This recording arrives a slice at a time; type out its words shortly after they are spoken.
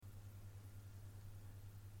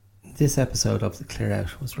This episode of The Clear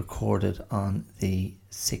Out was recorded on the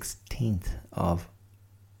 16th of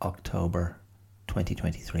October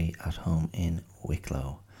 2023 at home in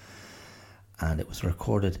Wicklow. And it was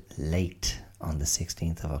recorded late on the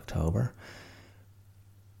 16th of October,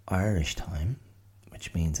 Irish time,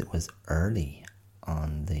 which means it was early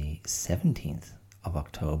on the 17th of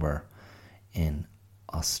October in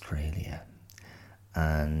Australia.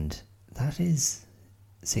 And that is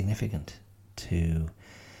significant to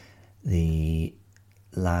the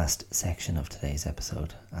last section of today's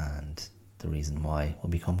episode, and the reason why will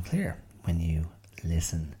become clear when you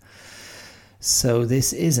listen. So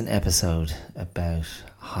this is an episode about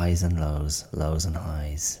highs and lows, lows and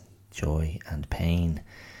highs, joy and pain,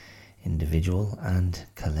 individual and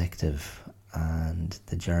collective, and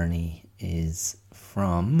the journey is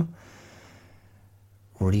from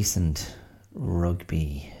recent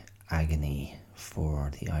rugby agony for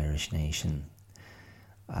the Irish nation.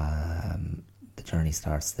 The journey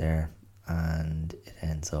starts there and it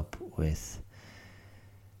ends up with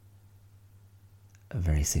a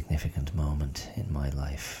very significant moment in my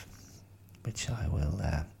life, which I will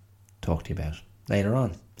talk to you about later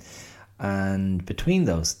on. And between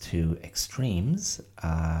those two extremes,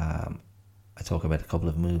 I talk about a couple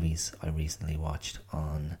of movies I recently watched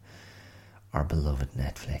on our beloved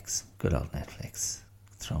Netflix. Good old Netflix.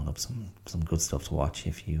 Throwing up some good stuff to watch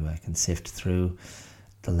if you can sift through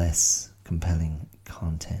the less compelling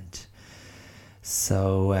content.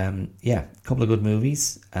 So, a couple of good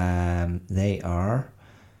movies. They are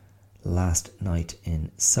Last Night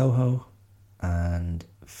in Soho and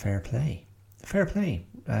Fair Play. Fair Play,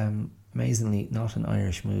 amazingly not an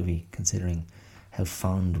Irish movie, considering how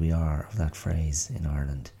fond we are of that phrase in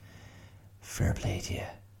Ireland. Fair play to you.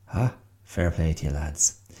 Huh? Fair play to you,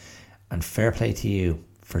 lads. And fair play to you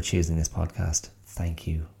for choosing this podcast. Thank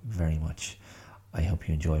you very much. I hope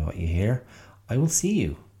you enjoy what you hear. I will see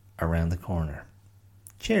you around the corner.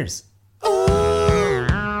 Cheers. Ooh,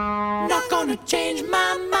 not gonna change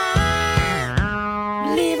my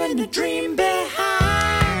mind. Leaving the dream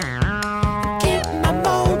behind. Keep my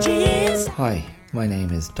emojis. Hi, my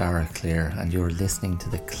name is Dara Clear and you're listening to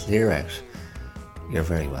The Clear Out. You're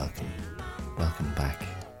very welcome. Welcome back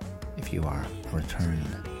if you are a return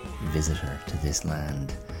visitor to this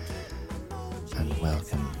land. And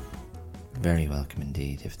welcome, very welcome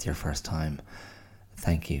indeed. If it's your first time,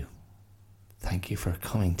 thank you. Thank you for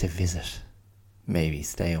coming to visit. Maybe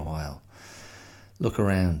stay a while. Look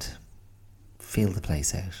around. Feel the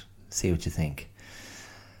place out. See what you think.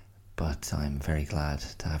 But I'm very glad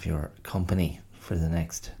to have your company for the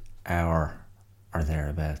next hour or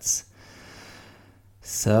thereabouts.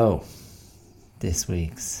 So, this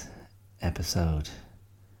week's episode,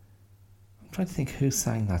 I'm trying to think who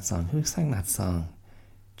sang that song. Who sang that song?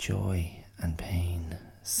 Joy and pain,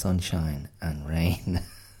 sunshine and rain.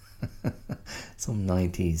 Some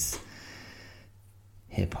 90s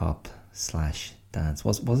hip-hop / dance.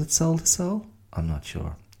 Was it Soul to Soul? I'm not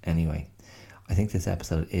sure. Anyway, I think this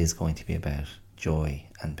episode is going to be about joy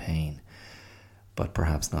and pain, but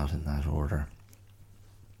perhaps not in that order.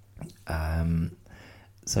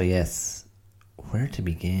 So yes, where to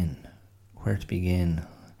begin? Where to begin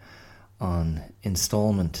on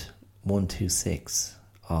installment 126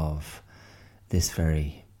 of this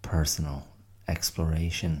very personal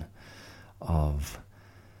exploration of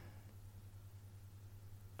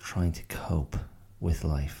trying to cope with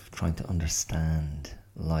life, trying to understand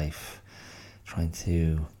life, trying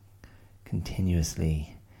to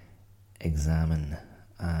continuously examine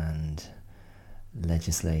and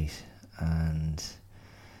legislate and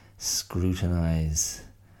scrutinize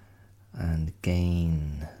and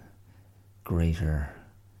gain greater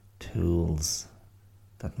tools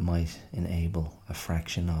that might enable a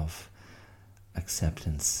fraction of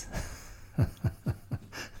acceptance.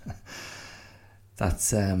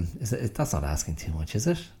 That's not asking too much, is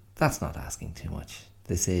it? That's not asking too much.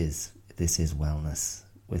 This is wellness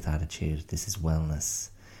with attitude. This is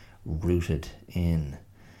wellness rooted in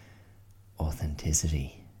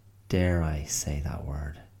authenticity. Dare I say that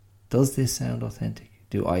word? Does this sound authentic?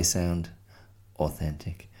 Do I sound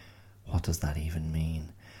authentic? What does that even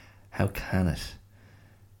mean? How can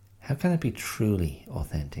it be truly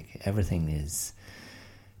authentic? Everything is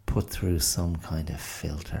put through some kind of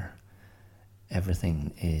filter.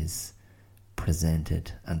 Everything is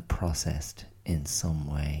presented and processed in some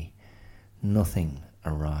way. Nothing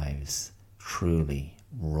arrives truly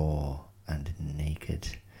raw and naked.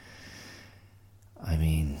 I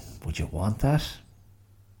mean, would you want that?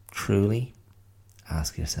 Truly?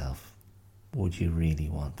 Ask yourself, would you really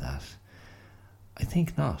want that? I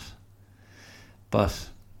think not. But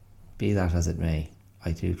be that as it may,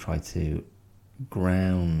 I do try to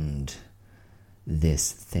ground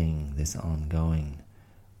this thing, this ongoing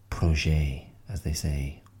projet, as they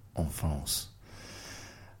say en France.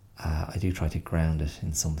 I do try to ground it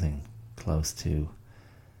in something close to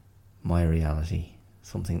my reality,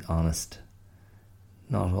 something honest,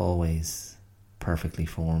 not always perfectly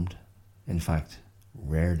formed, in fact,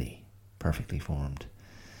 rarely perfectly formed.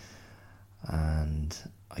 And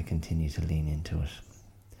I continue to lean into it.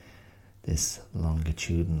 This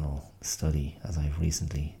longitudinal study, as I've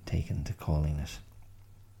recently taken to calling it.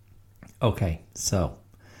 Okay, so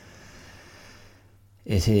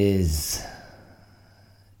it is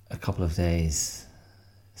a couple of days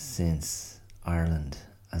since Ireland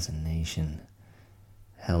as a nation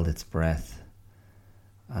held its breath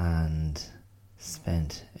and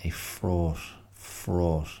spent a fraught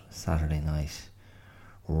Saturday night,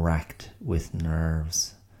 racked with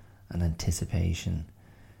nerves and anticipation,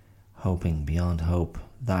 hoping beyond hope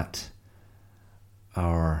that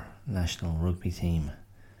our national rugby team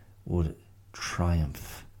would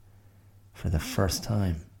triumph for the first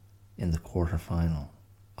time in the quarter-final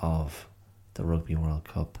of the Rugby World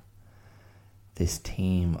Cup. This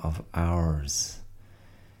team of ours,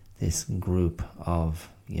 this group of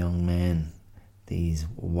young men, these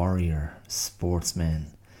warrior sportsmen,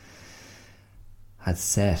 had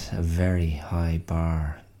set a very high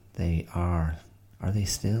bar. Are they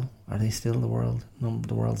still the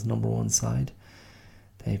world's number one side?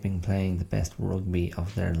 They've been playing the best rugby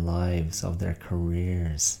of their lives, of their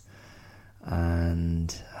careers,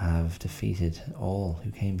 and have defeated all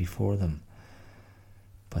who came before them.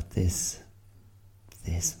 But this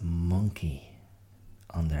monkey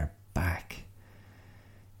on their back,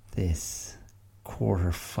 this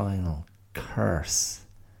quarter-final curse,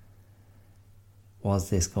 was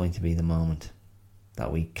this going to be the moment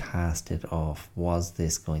that we cast it off? Was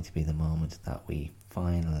this going to be the moment that we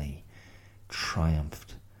finally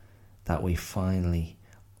triumphed, that we finally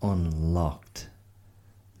unlocked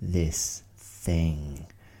this thing,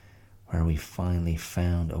 where we finally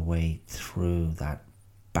found a way through that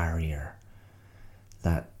barrier,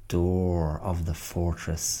 that door of the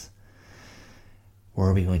fortress?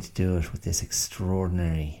 Were we going to do it with this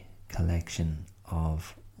extraordinary collection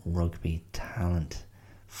of rugby talent,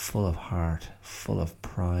 full of heart, full of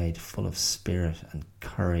pride, full of spirit and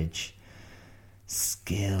courage,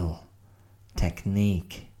 skill,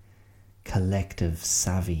 technique, collective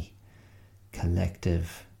savvy,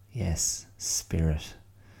 collective, yes, spirit?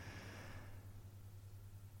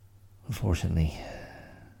 Unfortunately,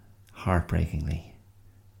 heartbreakingly,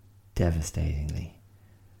 devastatingly,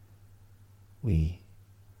 we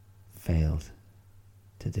failed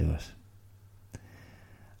to do it.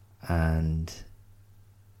 And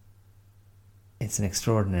it's an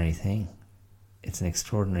extraordinary thing. It's an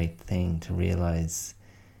extraordinary thing to realise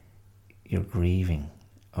you're grieving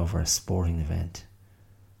over a sporting event,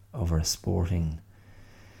 over a sporting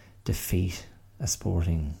defeat, a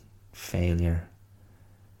sporting failure,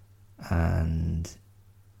 and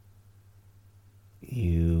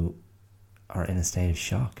you are in a state of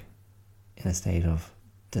shock, in a state of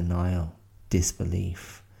denial,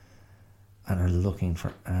 disbelief, and are looking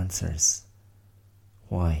for answers.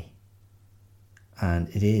 Why? And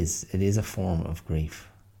it is a form of grief.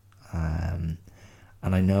 And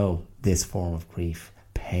I know this form of grief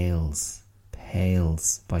pales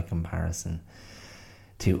by comparison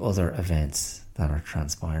to other events that are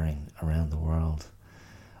transpiring around the world.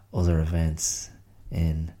 Other events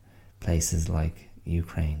in places like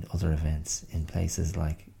Ukraine, other events in places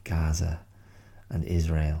like Gaza and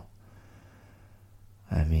Israel.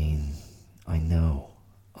 I mean, I know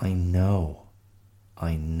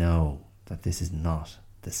that this is not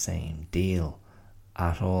the same deal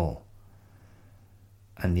at all.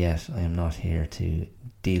 And yet I am not here to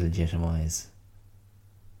delegitimize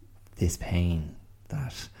this pain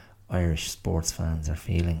that Irish sports fans are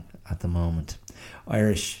feeling at the moment.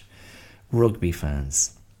 Irish rugby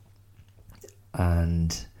fans.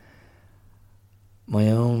 And my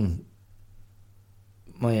own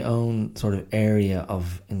sort of area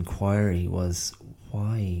of inquiry was,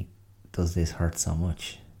 why does this hurt so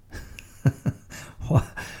much?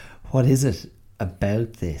 What is it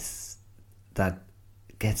about this that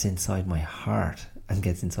gets inside my heart and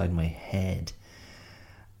gets inside my head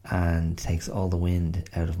and takes all the wind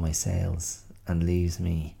out of my sails and leaves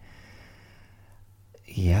me,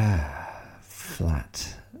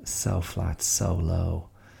 flat, so low,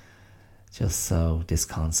 just so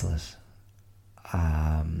disconsolate.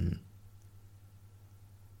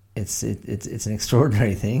 It's an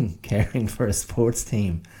extraordinary thing, caring for a sports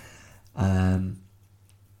team.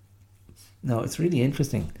 No, it's really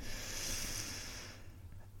interesting.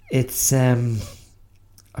 It's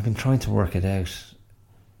I've been trying to work it out,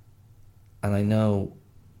 and I know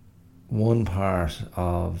one part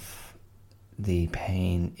of the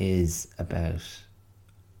pain is about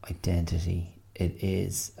identity. It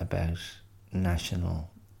is about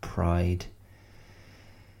national pride.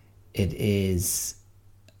 It is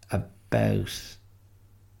about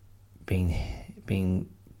being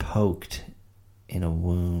poked in a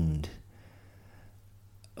wound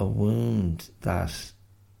that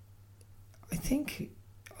I think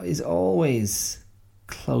is always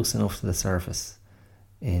close enough to the surface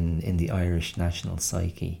in the Irish national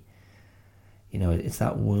psyche. You know, it's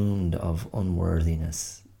that wound of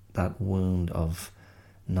unworthiness, that wound of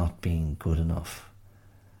not being good enough.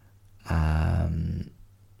 And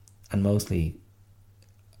mostly,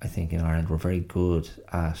 I think in Ireland, we're very good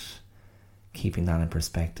at keeping that in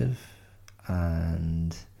perspective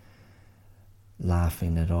and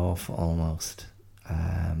laughing it off almost.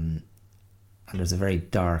 And there's a very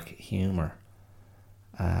dark humour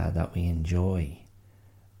that we enjoy,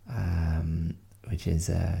 which is,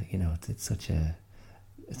 it's such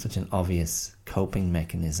an obvious coping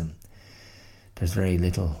mechanism. There's very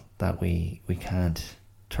little that we can't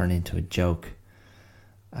turn into a joke.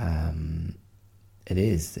 It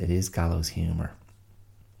is gallows humour,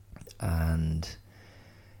 and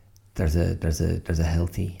there's a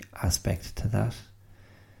healthy aspect to that.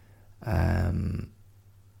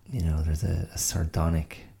 There's a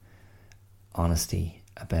sardonic honesty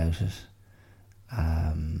about it,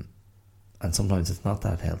 and sometimes it's not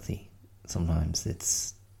that healthy. Sometimes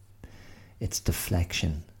it's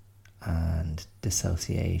deflection and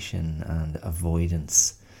dissociation and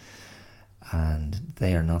avoidance, and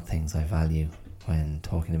they are not things I value when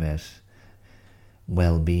talking about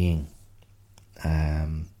well-being.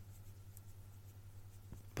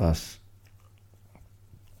 But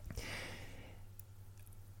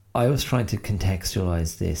I was trying to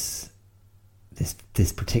contextualize this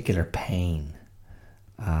particular pain,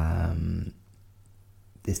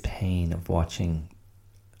 this pain of watching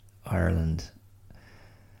Ireland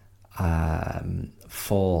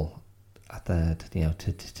fall at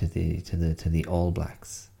to the All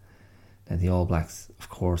Blacks. Now, the All Blacks, of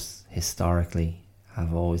course, historically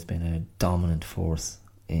have always been a dominant force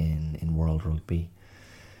in world rugby,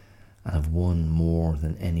 and have won more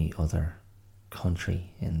than any other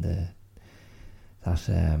country in that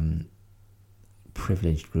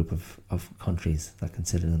privileged group of countries that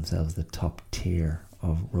consider themselves the top tier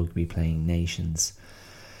of rugby playing nations.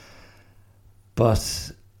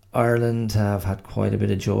 But Ireland have had quite a bit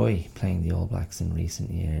of joy playing the All Blacks in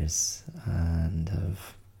recent years, and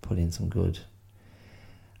have put in some great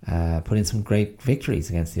victories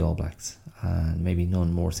against the All Blacks, and maybe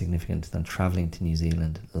none more significant than travelling to New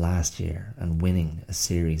Zealand last year and winning a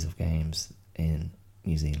series of games in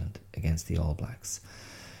New Zealand against the All Blacks,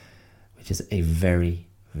 which is a very,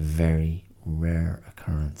 very rare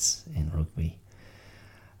occurrence in rugby.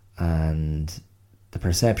 And the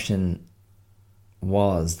perception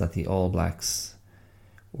was that the All Blacks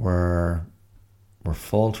were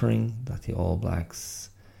faltering, that the All Blacks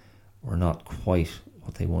were not quite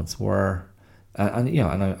what they once were, and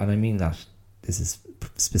I mean that this is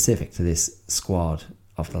specific to this squad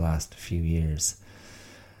of the last few years,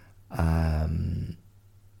 and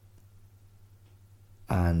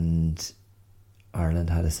Ireland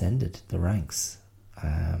had ascended the ranks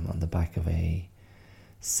on the back of a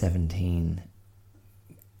 17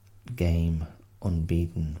 game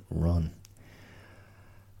unbeaten run.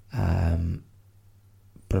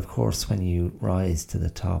 But of course, when you rise to the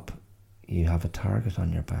top, you have a target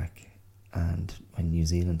on your back. And when New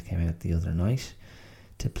Zealand came out the other night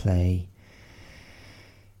to play,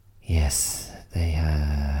 yes, they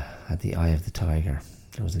had the eye of the tiger.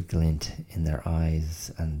 There was a glint in their eyes,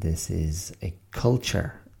 and this is a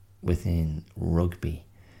culture within rugby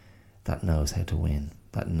that knows how to win,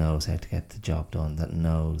 that knows how to get the job done, that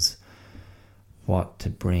knows what to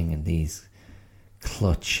bring in these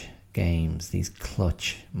clutch games, these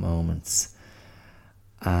clutch moments.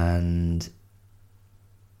 And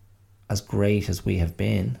as great as we have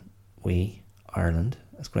been, Ireland,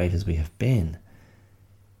 as great as we have been,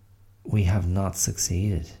 we have not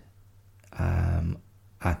succeeded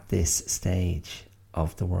at this stage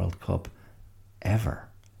of the World Cup ever.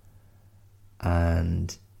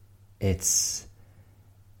 And it's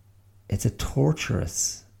a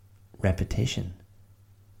torturous repetition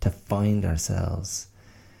to find ourselves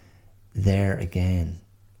there again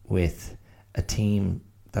with a team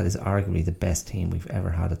that is arguably the best team we've ever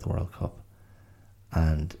had at the World Cup,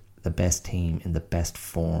 and the best team in the best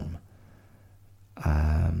form,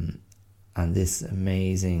 and this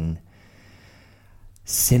amazing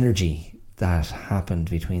synergy that happened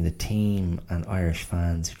between the team and Irish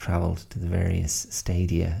fans who travelled to the various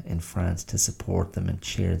stadia in France to support them and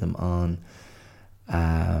cheer them on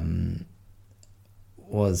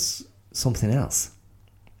was something else.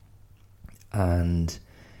 And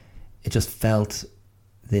it just felt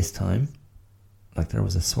this time like there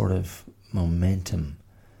was a sort of momentum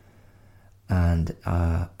and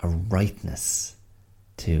a rightness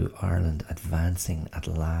to Ireland advancing at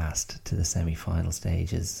last to the semi-final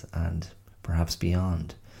stages and perhaps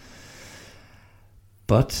beyond.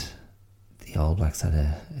 But the All Blacks had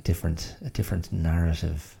a different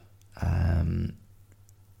narrative, and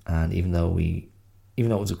even though it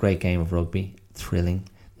was a great game of rugby, thrilling,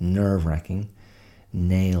 nerve-wracking,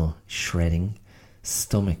 nail shredding,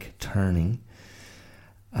 stomach turning,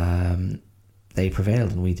 they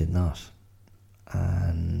prevailed and we did not.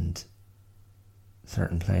 And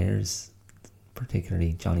certain players,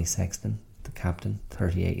 particularly Johnny Sexton, the captain,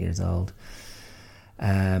 38 years old,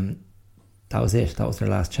 that was it. That was their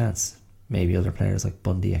last chance. Maybe other players like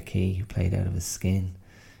Bundy Aki, who played out of his skin,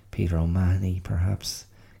 Peter O'Mahony perhaps,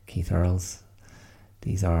 Keith Earls.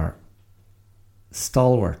 These are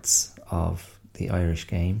stalwarts of the Irish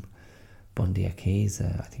game. Bundy Aki I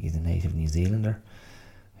think he's a native New Zealander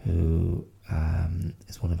who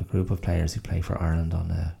is one of a group of players who play for Ireland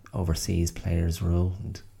on a overseas players rule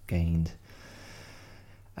and gained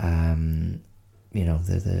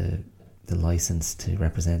the license to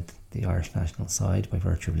represent the Irish national side by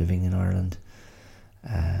virtue of living in Ireland,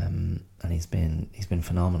 and he's been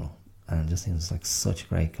phenomenal and just seems like such a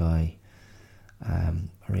great guy, a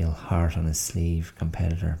real heart on his sleeve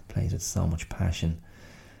competitor, plays with so much passion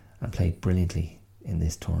and played brilliantly in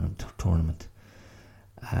this tournament.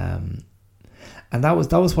 And that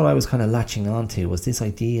was what I was kind of latching onto, was this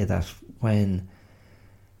idea that when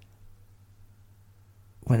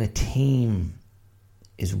a team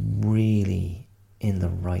is really in the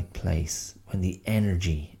right place, when the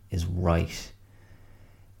energy is right,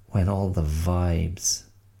 when all the vibes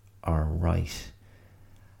are right,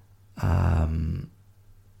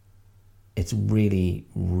 it's really,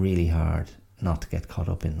 really hard not to get caught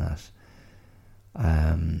up in that.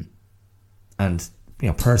 And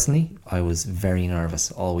personally, I was very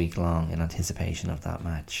nervous all week long in anticipation of that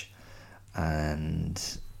match, and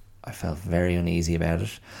I felt very uneasy about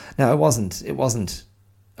it. Now, it wasn't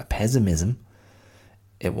a pessimism.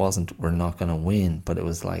 It wasn't we're not going to win, but it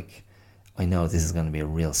was like, I know this is going to be a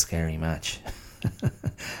real scary match,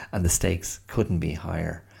 and the stakes couldn't be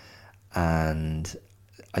higher. And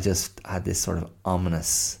I just had this sort of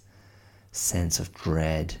ominous sense of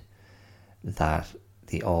dread that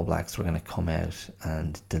the All Blacks were going to come out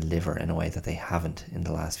and deliver in a way that they haven't in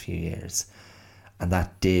the last few years. And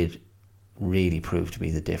that did really prove to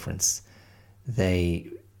be the difference. They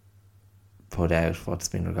put out what's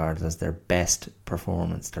been regarded as their best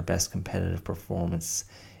performance, their best competitive performance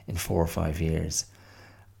in 4 or 5 years.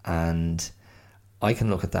 And I can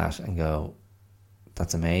look at that and go,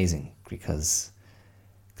 that's amazing, because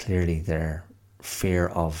clearly their fear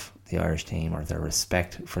of the Irish team, or their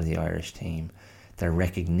respect for the Irish team, their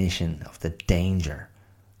recognition of the danger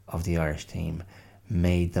of the Irish team,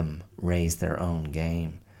 made them raise their own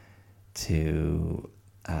game to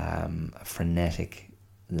a frenetic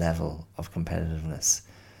level of competitiveness.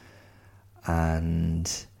 And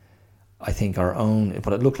I think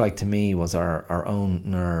what it looked like to me was our own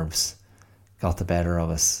nerves got the better of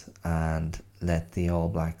us and let the All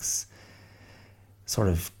Blacks sort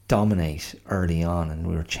of dominate early on, and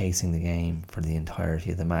we were chasing the game for the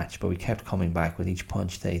entirety of the match, but we kept coming back with each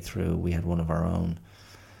punch they threw. We had one of our own,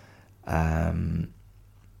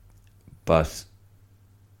 but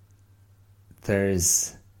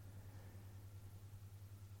there's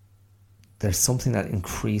something that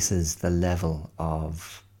increases the level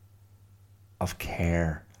of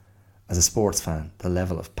care as a sports fan, the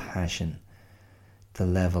level of passion, the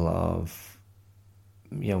level of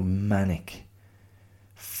manic,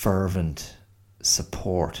 fervent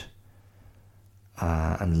support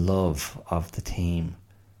and love of the team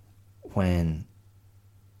when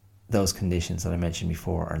those conditions that I mentioned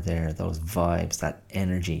before are there, those vibes, that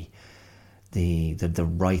energy, the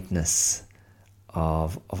rightness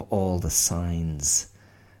of all the signs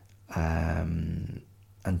and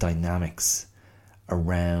dynamics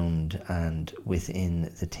around and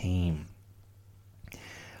within the team.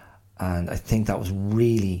 And I think that was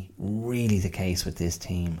really, really the case with this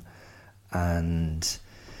team. And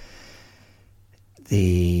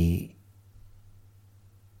there's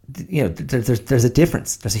a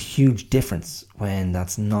difference. There's a huge difference when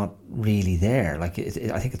that's not really there. Like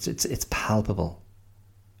I think it's palpable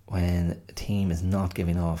when a team is not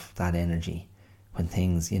giving off that energy, when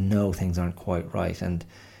things aren't quite right. And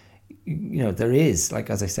there is, like,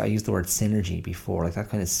 as I say, I used the word synergy before, like that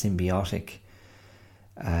kind of symbiotic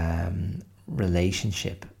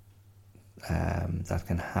relationship that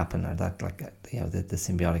can happen, or that, like, the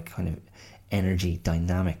symbiotic kind of energy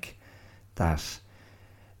dynamic that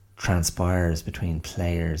transpires between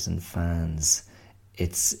players and fans.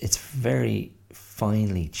 It's very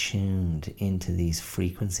finely tuned into these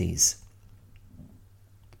frequencies.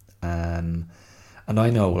 And I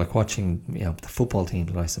know, like, watching the football team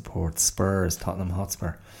that I support, Spurs, Tottenham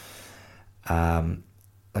Hotspur,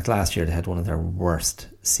 like last year they had one of their worst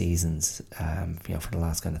seasons for the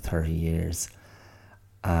last kind of 30 years,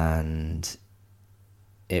 and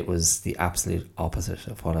it was the absolute opposite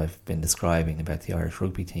of what I've been describing about the Irish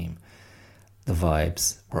rugby team. The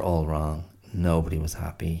vibes were all wrong. Nobody was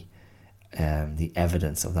happy. The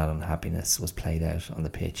evidence of that unhappiness was played out on the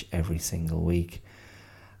pitch every single week.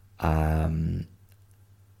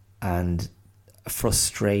 And a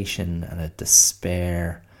frustration and a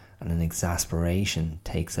despair and an exasperation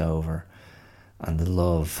takes over. And the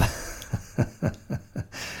love,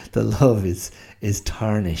 the love is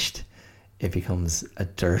tarnished. It becomes a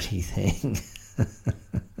dirty thing.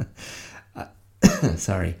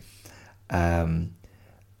 Sorry. And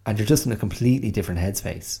you're just in a completely different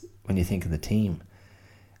headspace when you think of the team.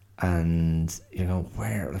 And you go,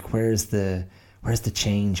 where's the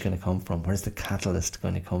change going to come from? Where's the catalyst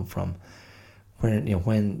going to come from? When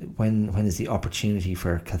is the opportunity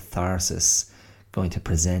for catharsis going to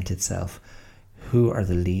present itself? Who are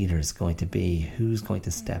the leaders going to be? Who's going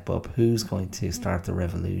to step up? Who's going to start the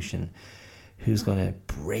revolution? Who's going to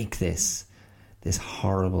break this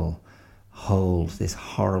horrible hold, this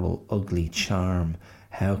horrible, ugly charm?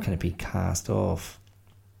 How can it be cast off?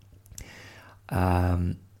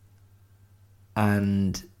 And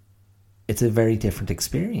it's a very different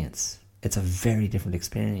experience. It's a very different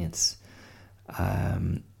experience.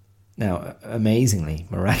 Now, amazingly,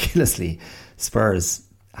 miraculously, Spurs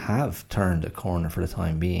have turned a corner for the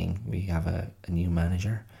time being. We have a new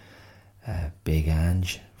manager, Big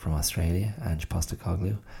Ange from Australia, Ange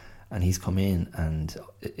Postecoglou, and he's come in, and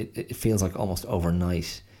it feels like almost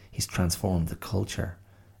overnight he's transformed the culture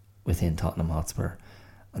within Tottenham Hotspur,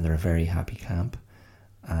 and they're a very happy camp.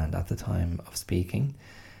 And at the time of speaking,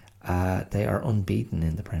 they are unbeaten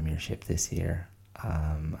in the Premiership this year,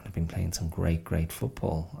 and have been playing some great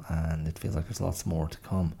football, and it feels like there's lots more to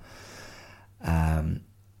come.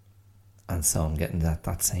 And so I'm getting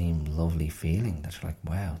that same lovely feeling that you're like,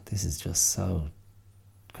 wow, this is just so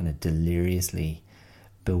kind of deliriously,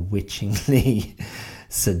 bewitchingly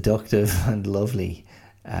seductive and lovely.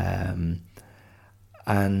 And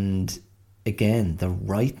again, the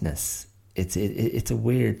rightness, it's a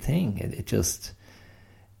weird thing. It just,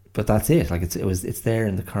 but that's it. Like it's there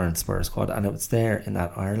in the current Spurs squad, and it's there in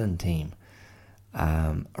that Ireland team.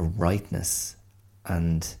 A rightness,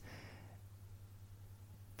 and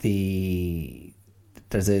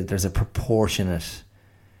there's a proportionate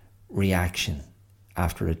reaction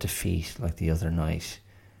after a defeat like the other night,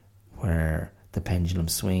 where the pendulum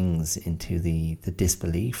swings into the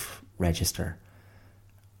disbelief register,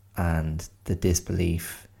 and the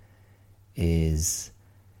disbelief is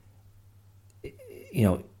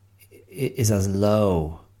as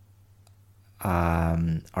low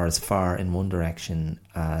or as far in one direction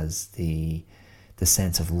as the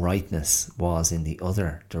sense of rightness was in the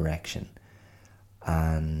other direction.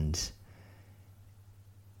 And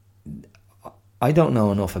I don't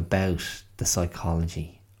know enough about the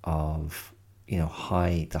psychology of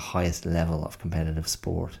the highest level of competitive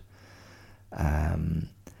sport. I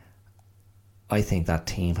think that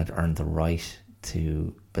team had earned the right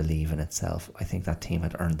to believe in itself. I think that team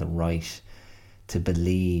had earned the right to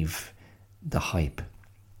believe the hype,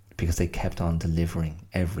 because they kept on delivering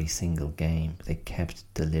every single game. They kept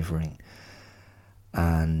delivering.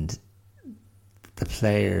 And the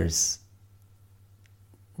players,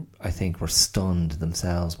 I think, were stunned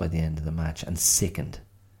themselves by the end of the match and sickened.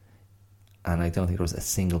 And I don't think there was a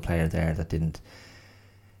single player there that didn't,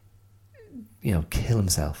 kill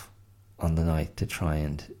himself on the night to try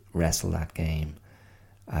and wrestle that game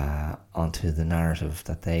onto the narrative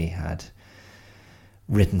that they had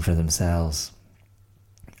written for themselves,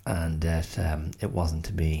 and that it wasn't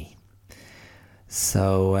to be.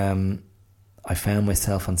 So I found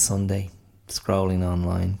myself on Sunday scrolling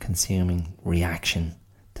online, consuming reaction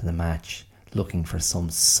to the match, looking for some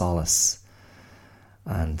solace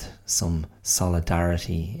and some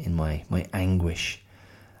solidarity in my anguish.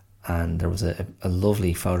 And there was a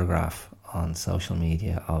lovely photograph on social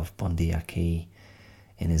media of Bundy Aki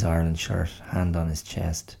in his Ireland shirt, hand on his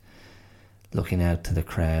chest, looking out to the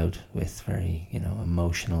crowd with very,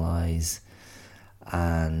 emotional eyes.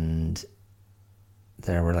 And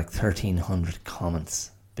there were like 1,300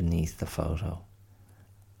 comments beneath the photo.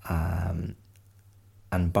 And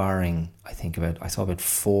barring, I saw about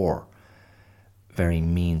 4 very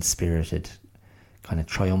mean-spirited, kind of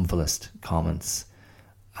triumphalist comments.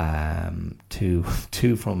 Two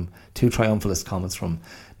triumphalist comments from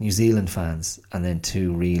New Zealand fans, and then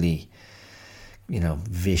 2 really,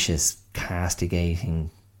 vicious,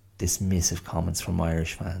 castigating, dismissive comments from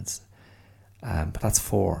Irish fans. But that's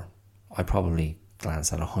 4. I probably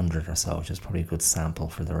glanced at 100 or so, which is probably a good sample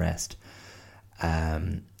for the rest.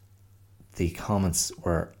 The comments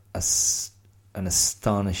were an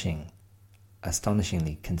astonishingly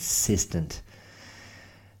consistent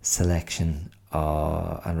selection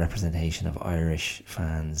and representation of Irish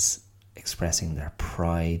fans expressing their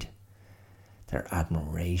pride, their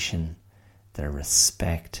admiration, their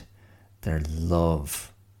respect, their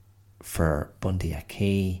love for Bunty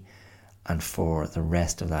Aki and for the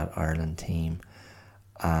rest of that Ireland team.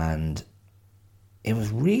 And it was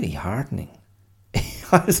really heartening.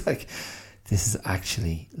 I was like, this is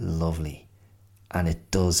actually lovely. And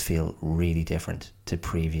it does feel really different to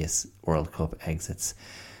previous World Cup exits.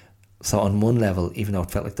 So on one level, even though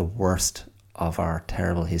it felt like the worst of our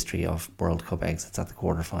terrible history of World Cup exits at the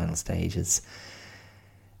quarter-final stages,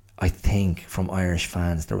 I think from Irish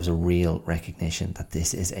fans there was a real recognition that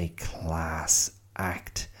this is a class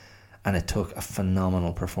act, and it took a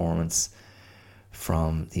phenomenal performance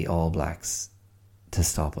from the All Blacks to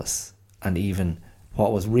stop us. And even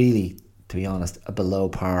what was really, to be honest, a below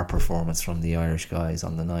par performance from the Irish guys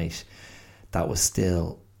on the night, that was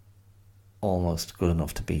still almost good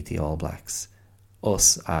enough to beat the All Blacks.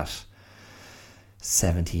 Us at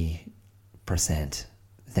 70%,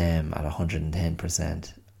 them at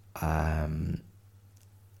 110%.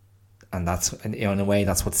 And that's, in a way,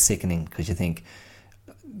 that's what's sickening, because you think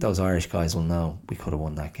those Irish guys will know we could have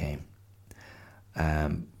won that game.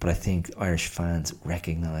 But I think Irish fans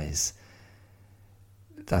recognise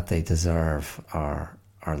that they deserve our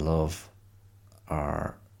love,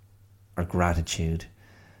 our gratitude,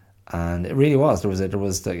 and it really was. There was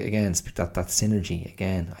again that synergy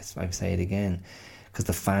again. I say it again, because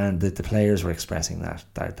the players were expressing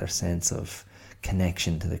that their sense of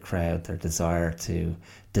connection to the crowd, their desire to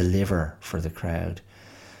deliver for the crowd.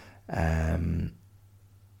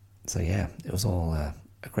 So yeah, it was all a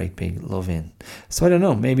great big love in. So I don't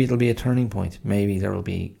know, maybe it'll be a turning point. Maybe there will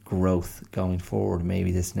be growth going forward.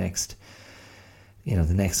 Maybe this next, the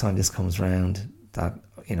next time this comes round, that,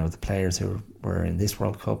 the players who were in this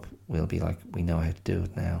World Cup will be like, we know how to do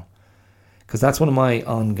it now. Because that's one of my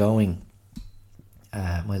ongoing,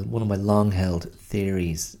 one of my long-held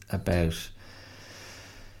theories about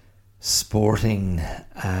sporting,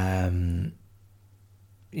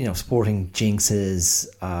 sporting jinxes,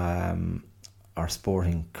 our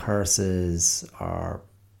sporting curses, our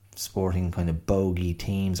sporting kind of bogey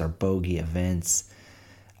teams, our bogey events,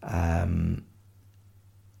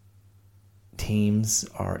 teams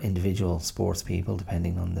or individual sports people,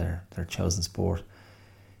 depending on their chosen sport,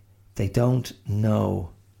 they don't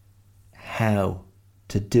know how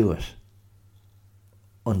to do it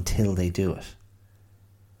until they do it.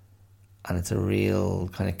 And it's a real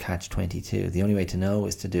kind of catch-22. The only way to know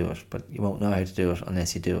is to do it, but you won't know how to do it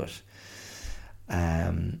unless you do it.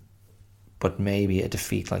 But maybe a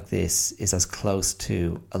defeat like this is as close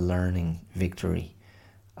to a learning victory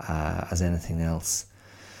as anything else.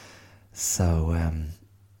 So,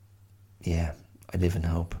 yeah, I live in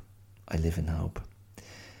hope.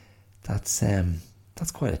 That's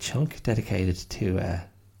quite a chunk dedicated to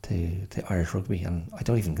Irish rugby, and I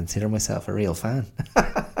don't even consider myself a real fan.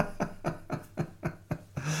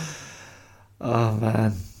 Oh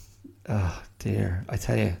man, oh dear! I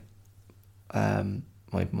tell you,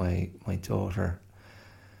 my daughter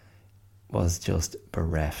was just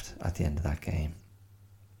bereft at the end of that game.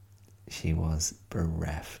 She was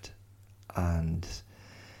bereft, and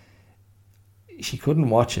she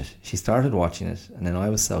couldn't watch it. She started watching it, and then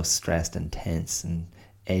I was so stressed and tense and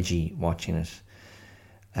edgy watching it.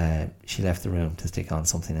 She left the room to stick on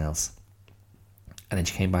something else. And then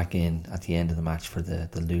she came back in at the end of the match for the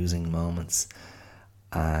losing moments,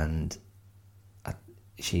 and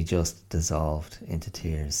she just dissolved into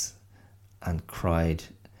tears and cried.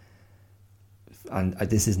 And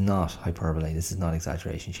this is not hyperbole, this is not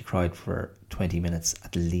exaggeration. She cried for 20 minutes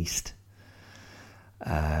at least.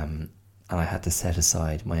 And I had to set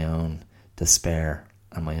aside my own despair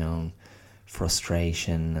and my own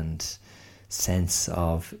frustration and sense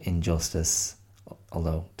of injustice,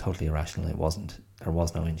 although totally irrational it wasn't. There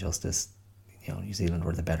was no injustice. New Zealand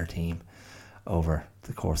were the better team. over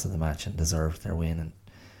the course of the match and deserved their win, and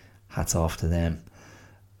hats off to them.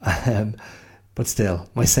 But still,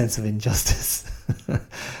 my sense of injustice.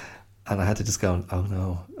 And I had to just go, oh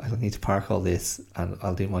no, I don't need to park all this and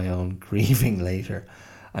I'll do my own grieving later.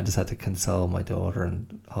 I just had to console my daughter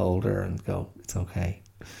and hold her and go, it's okay.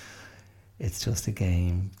 It's just a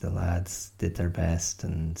game. The lads did their best,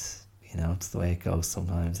 and it's the way it goes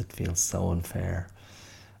sometimes. It feels so unfair.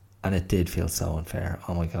 And it did feel so unfair.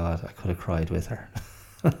 Oh my God, I could have cried with her.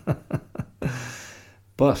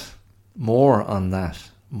 But more on that,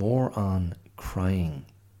 more on crying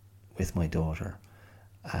with my daughter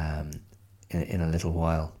in a little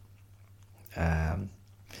while.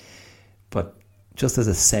 But just as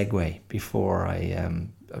a segue before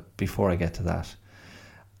I get to that,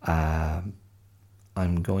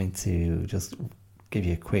 I'm going to just give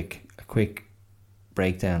you a quick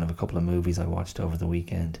breakdown of a couple of movies I watched over the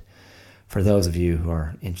weekend. For those of you who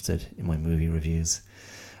are interested in my movie reviews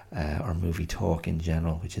or movie talk in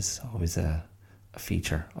general, which is always a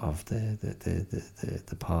feature of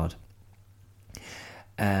the pod.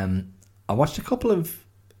 I watched a couple of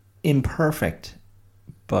imperfect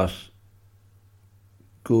but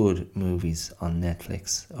good movies on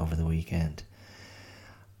Netflix over the weekend.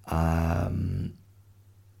 The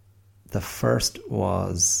first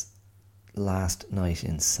was Last Night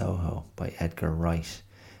in Soho by Edgar Wright.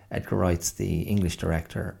 Edgar Wright's the English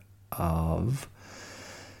director of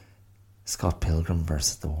Scott Pilgrim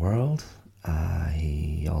vs. the World.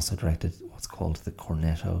 He also directed what's called the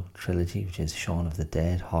Cornetto trilogy, which is Shaun of the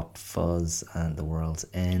Dead, Hot Fuzz, and The World's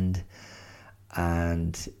End.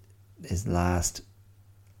 And his last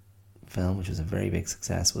film, which was a very big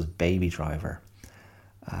success, was Baby Driver,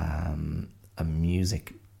 a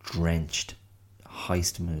music-drenched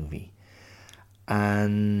heist movie.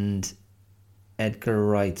 And Edgar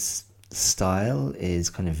Wright's style is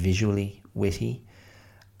kind of visually witty.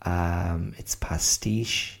 It's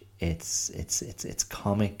pastiche. It's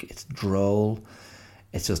comic. It's droll.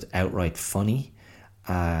 It's just outright funny.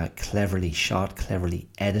 Cleverly shot, cleverly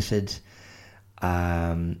edited.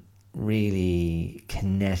 Really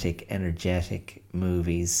kinetic, energetic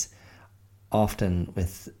movies, often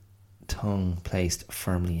with tongue placed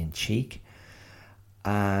firmly in cheek.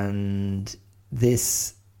 And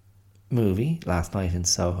this movie, Last Night in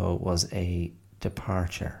Soho, was a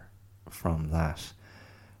departure from that.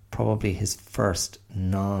 Probably his first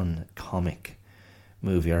non-comic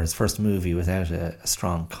movie, or his first movie without a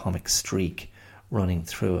strong comic streak running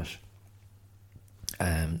through it.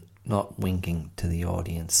 Not winking to the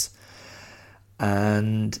audience.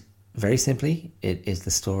 And very simply, it is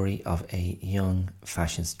the story of a young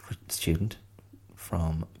fashion student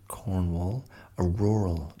from Cornwall, a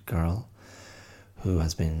rural girl who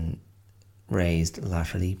has been raised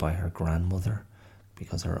latterly by her grandmother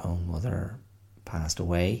because her own mother passed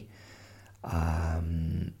away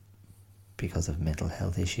because of mental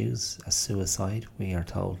health issues, a suicide, we are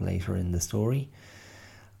told later in the story.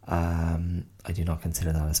 I do not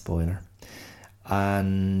consider that a spoiler.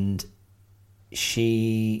 And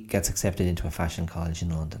she gets accepted into a fashion college in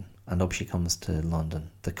London, and up she comes to London,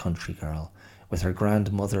 the country girl, with her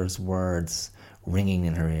grandmother's words ringing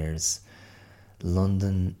in her ears.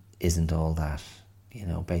 London isn't all that,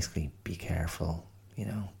 basically be careful,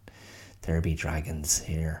 there be dragons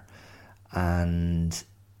here. And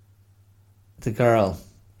the girl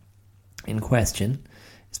in question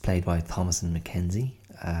is played by Thomasin McKenzie,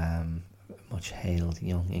 much hailed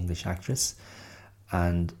young English actress,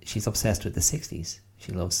 and she's obsessed with the 60s.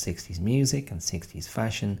 She loves 60s music and 60s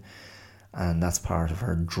fashion, and that's part of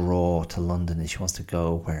her draw to London, is she wants to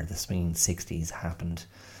go where the swinging 60s happened.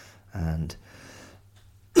 And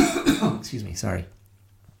excuse me, sorry,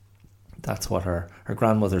 that's what her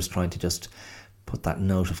grandmother's trying to just put that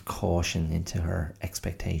note of caution into her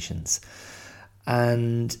expectations.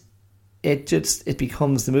 And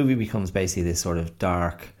the movie becomes basically this sort of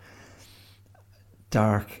dark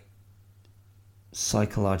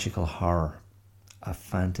psychological horror, a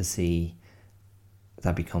fantasy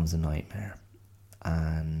that becomes a nightmare.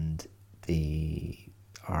 And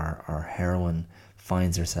our heroine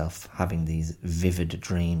finds herself having these vivid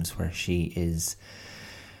dreams where she is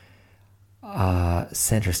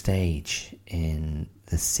centre stage in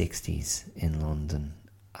the 60s in London,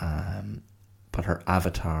 but her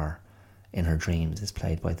avatar in her dreams is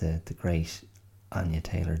played by the great Anya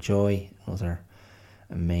Taylor-Joy, another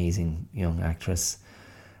amazing young actress.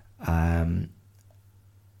 And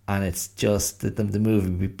it's just the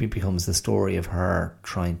movie becomes the story of her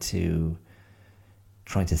trying to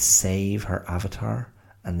save her avatar,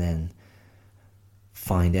 and then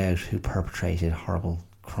find out who perpetrated horrible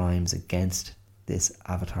crimes against this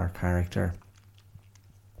avatar character,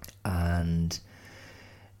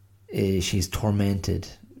 she's tormented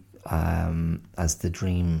as the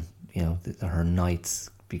dream, her nights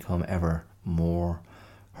become ever more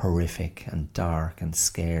horrific and dark and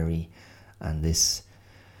scary, and this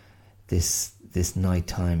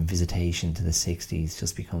nighttime visitation to the 60s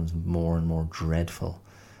just becomes more and more dreadful.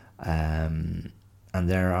 And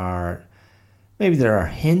there are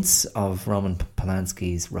hints of Roman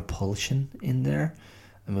Polanski's Repulsion in there,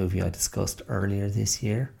 a movie I discussed earlier this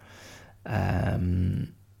year.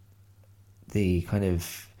 The kind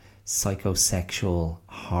of psychosexual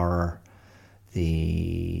horror,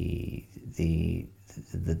 the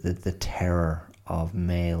terror of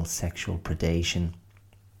male sexual predation,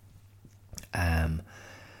 and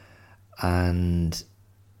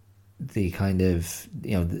the kind of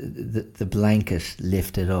the blanket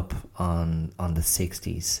lifted up on the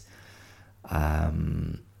 60s.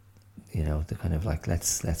 The kind of like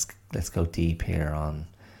let's go deep here on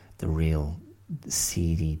the real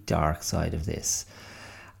seedy dark side of this.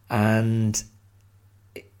 And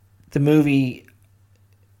the movie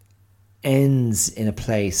ends in a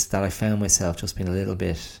place that I found myself just being a little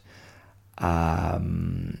bit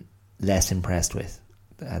less impressed with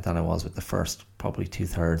than I was with the first probably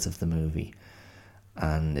 2/3 of the movie.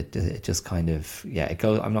 And it just kind of, it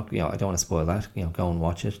goes. I don't want to spoil that. Go and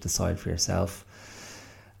watch it, decide for yourself.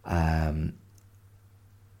 Diana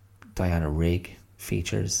Rigg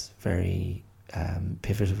features very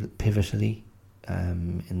pivotally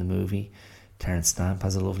in the movie. Terence Stamp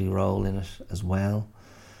has a lovely role in it as well.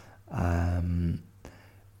 But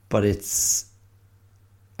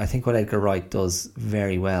I think what Edgar Wright does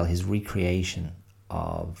very well, his recreation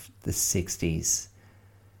of the 60s,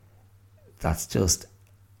 that's just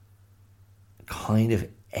kind of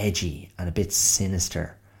edgy and a bit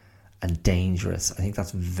sinister and dangerous. I think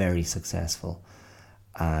that's very successful.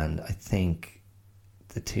 And I think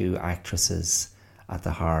the two actresses at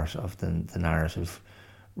the heart of the narrative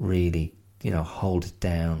really, hold it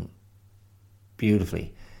down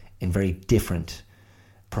beautifully in very different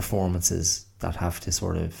performances that have to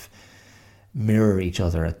sort of mirror each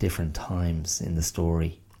other at different times in the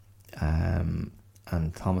story. And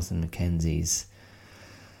Thomasin McKenzie's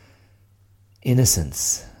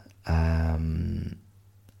innocence and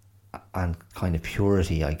kind of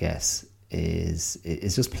purity, I guess, is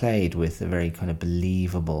just played with a very kind of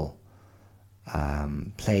believable,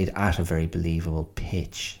 played at a very believable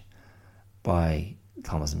pitch by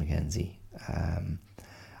Thomasin McKenzie.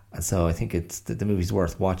 And so I think the movie's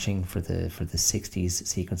worth watching for the 60s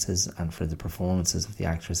sequences and for the performances of the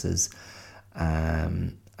actresses.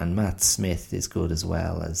 And Matt Smith is good as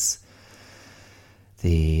well as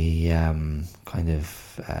the kind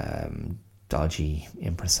of dodgy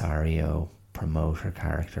impresario promoter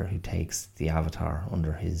character who takes the Avatar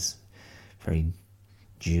under his very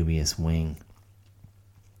dubious wing.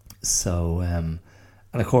 So, and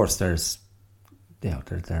of course there's, there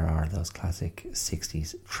are those classic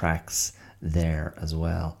 60s tracks there as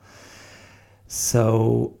well.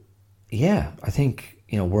 So, I think,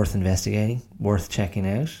 worth investigating, worth checking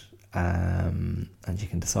out. And you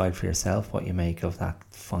can decide for yourself what you make of that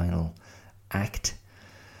final act.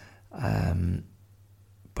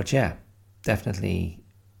 But definitely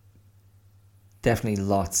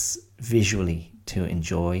lots visually to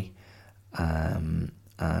enjoy. And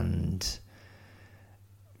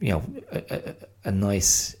a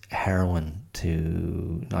nice heroine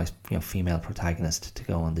nice female protagonist to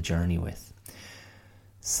go on the journey with.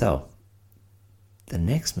 So the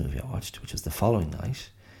next movie I watched, which was the following night,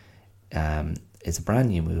 is a brand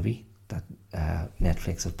new movie that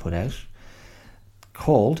Netflix have put out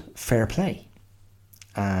called Fair Play.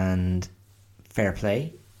 And Fair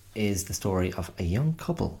Play is the story of a young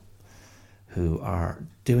couple who are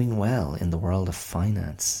doing well in the world of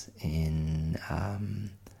finance in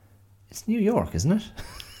it's New York, isn't it?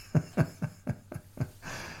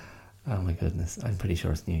 Oh my goodness, I'm pretty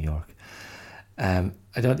sure it's New York.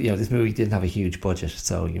 This movie didn't have a huge budget,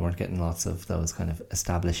 so you weren't getting lots of those kind of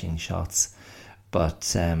establishing shots.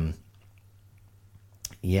 But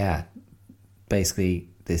basically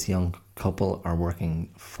this young couple are working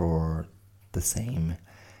for the same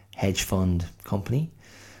hedge fund company,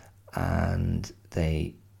 and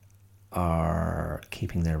they are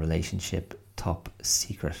keeping their relationship top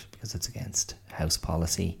secret because it's against house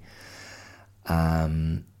policy.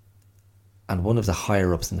 And one of the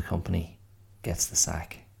higher ups in the company gets the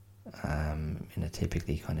sack in a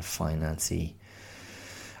typically kind of financy,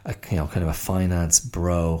 kind of a finance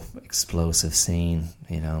bro explosive scene.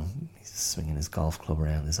 He's swinging his golf club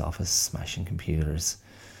around his office, smashing computers,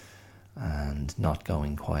 and not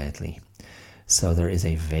going quietly. So there is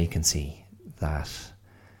a vacancy that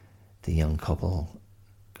the young couple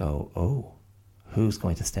go, oh, who's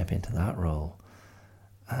going to step into that role?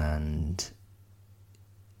 And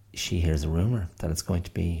she hears a rumour that it's going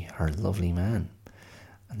to be her lovely man,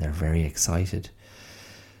 and they're very excited.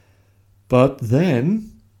 But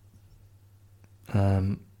then,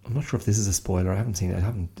 I'm not sure if this is a spoiler. I haven't seen it.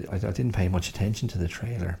 I didn't pay much attention to the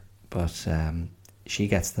trailer, but she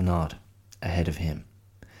gets the nod ahead of him,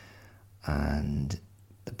 and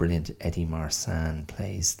the brilliant Eddie Marsan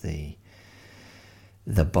plays the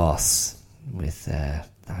boss with that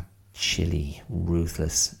chilly,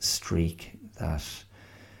 ruthless streak that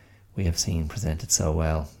we have seen presented so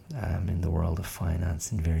well in the world of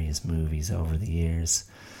finance in various movies over the years.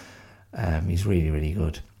 He's really, really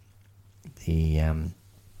good.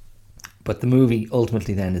 But the movie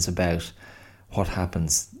ultimately then is about what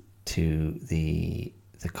happens to the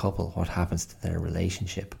couple, what happens to their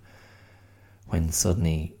relationship when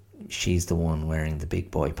suddenly she's the one wearing the big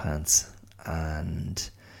boy pants and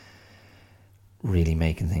really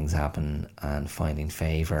making things happen and finding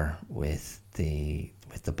favour with the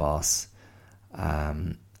boss,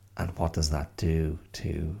 and what does that do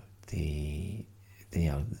to the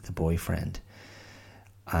boyfriend.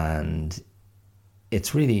 And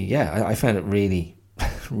it's really, I found it really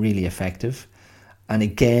really effective. And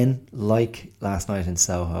again, like Last Night in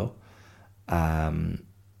Soho,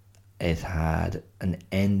 it had an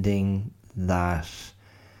ending that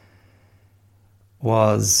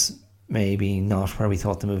was maybe not where we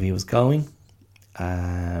thought the movie was going,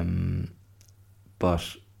 but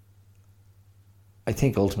I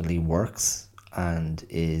think ultimately works and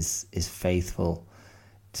is faithful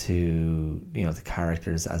to the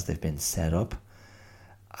characters as they've been set up.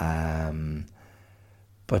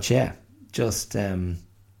 But yeah, just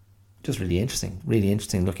really interesting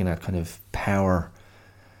looking at kind of power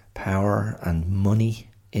and money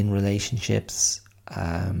in relationships,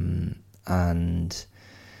 and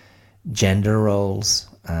gender roles,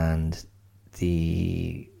 and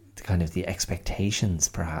the kind of the expectations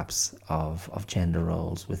perhaps of gender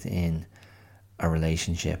roles within a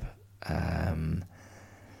relationship.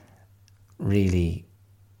 Really,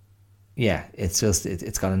 yeah, it's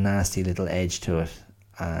got a nasty little edge to it.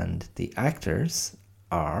 And the actors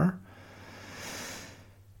are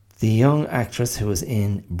the young actress who was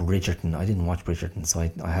in Bridgerton. I didn't watch Bridgerton, so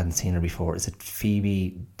I hadn't seen her before. Is it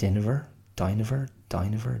Phoebe Dynevor,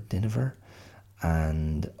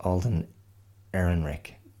 and Alden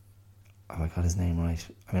Ehrenreich? Have I got his name right?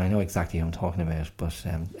 I mean, I know exactly who I'm talking about, but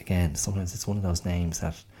again, sometimes it's one of those names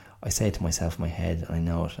that I say it to myself in my head, and I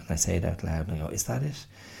know it, and I say it out loud, and I go, is that it?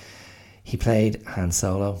 He played Han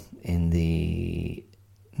Solo in the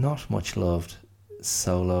not much loved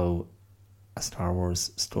Solo, A Star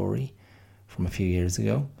Wars Story from a few years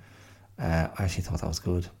ago. I actually thought that was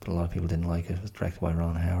good, but a lot of people didn't like it. It was directed by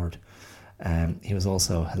Ron Howard. He was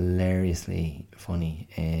also hilariously funny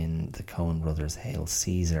in the Coen Brothers' Hail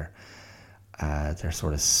Caesar, their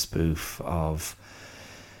sort of spoof of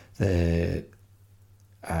the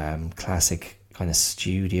classic kind of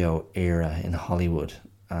studio era in Hollywood.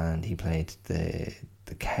 And he played the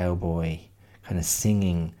cowboy, kind of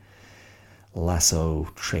singing lasso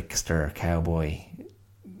trickster cowboy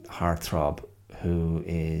heartthrob who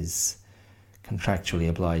is contractually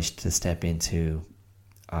obliged to step into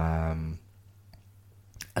a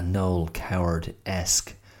Noel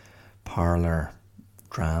Coward-esque parlour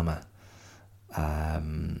drama,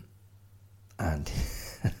 and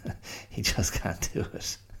he just can't do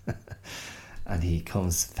it. And he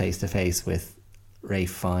comes face to face with Ralph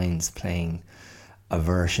Fiennes playing a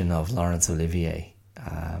version of Laurence Olivier,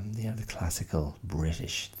 the classical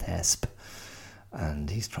British thesp, and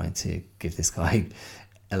he's trying to give this guy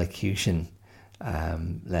elocution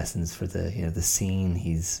lessons for the scene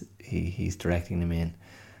he's directing them in,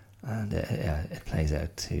 and it plays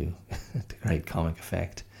out to great comic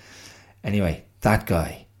effect. Anyway, that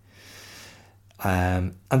guy,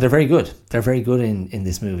 and they're very good. They're very good in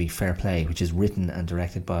this movie, Fair Play, which is written and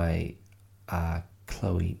directed by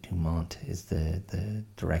Chloe Dumont is the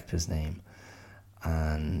director's name.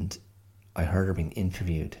 And I heard her being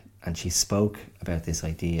interviewed, and she spoke about this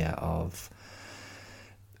idea of,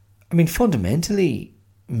 I mean, fundamentally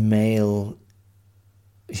male,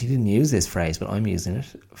 she didn't use this phrase, but I'm using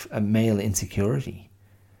it, a male insecurity,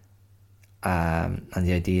 and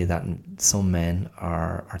the idea that some men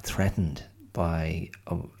are threatened by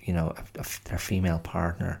their female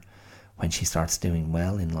partner when she starts doing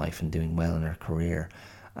well in life and doing well in her career,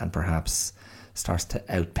 and perhaps starts to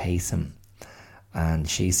outpace him. And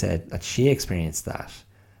she said that she experienced that.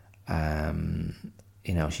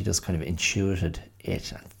 She just kind of intuited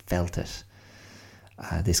it and felt it.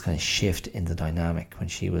 This kind of shift in the dynamic when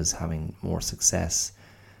she was having more success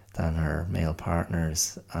than her male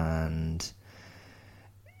partners, and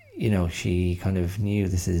she kind of knew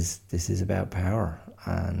this is about power,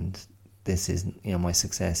 and this is, my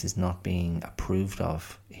success is not being approved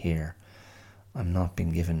of here. I'm not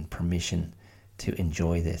being given permission to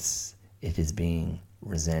enjoy this. It is being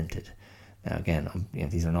resented. Now, again,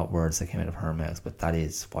 these are not words that came out of her mouth, but that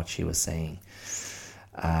is what she was saying.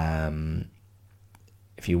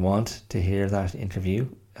 If you want to hear that interview,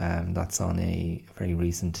 that's on a very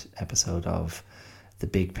recent episode of The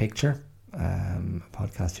Big Picture, a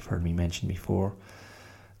podcast you've heard me mention before.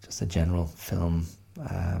 Just a general film,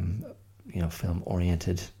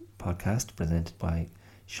 film-oriented podcast presented by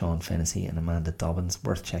Sean Fennessy and Amanda Dobbins.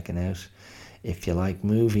 Worth checking out if you like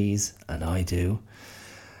movies, and I do.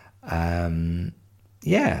 So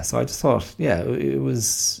I just thought, it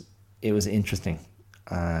was interesting,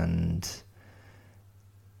 and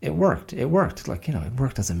it worked. It worked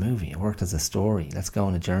as a movie. It worked as a story. Let's go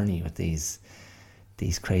on a journey with these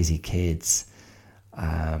crazy kids,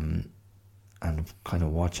 and kind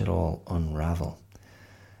of watch it all unravel.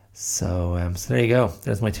 So there you go.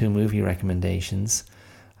 There's my 2 movie recommendations.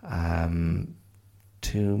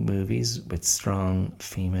 2 movies with strong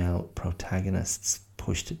female protagonists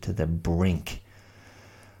pushed to the brink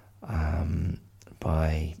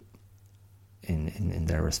by, in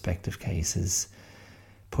their respective cases,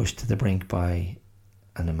 pushed to the brink by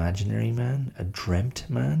an imaginary man, a dreamt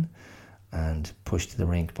man, and pushed to the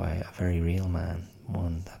brink by a very real man,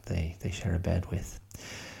 one that they share a bed with.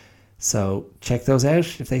 So check those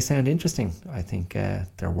out if they sound interesting. I think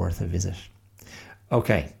they're worth a visit.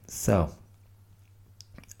 Okay, so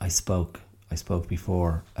I spoke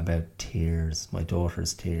before about tears, my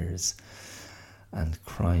daughter's tears, and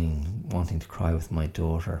crying, wanting to cry with my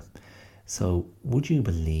daughter. So would you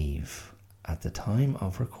believe, at the time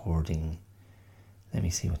of recording, let me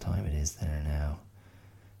see what time it is there now.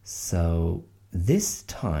 So this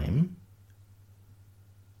time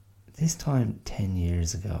 10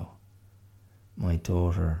 years ago, my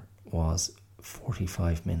daughter was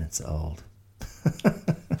 45 minutes old.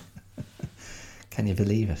 Can you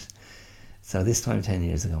believe it? So this time 10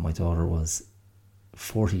 years ago, my daughter was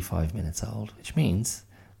 45 minutes old, which means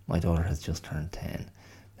my daughter has just turned 10.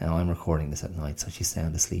 Now, I'm recording this at night, so she's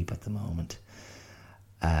sound asleep at the moment.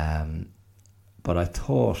 But I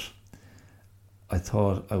thought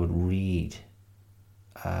I would read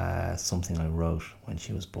something I wrote when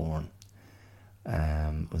she was born.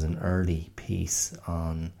 It was an early piece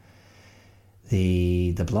on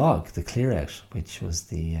the blog, the Clear Out, which was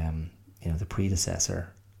the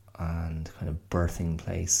predecessor and kind of birthing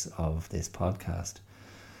place of this podcast.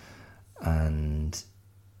 And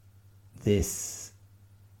this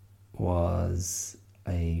was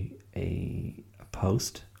a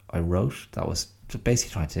post I wrote that was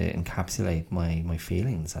basically trying to encapsulate my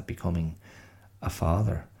feelings at becoming a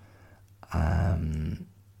father. And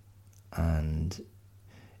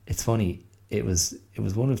it's funny, it was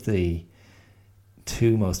one of the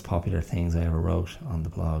 2 most popular things I ever wrote on the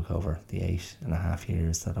blog over the 8.5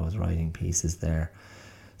 years that I was writing pieces there.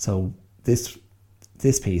 So this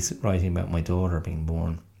piece, writing about my daughter being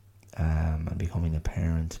born, and becoming a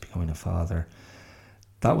parent, becoming a father,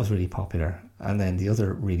 that was really popular. And then the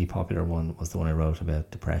other really popular one was the one I wrote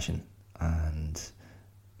about depression and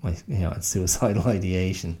and suicidal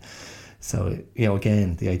ideation. So,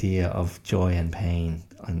 again, the idea of joy and pain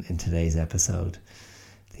in today's episode,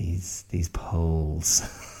 these poles.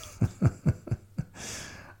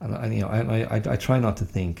 and I try not to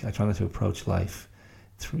think, I try not to approach life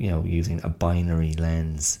through, using a binary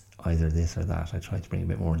lens, either this or that. I try to bring a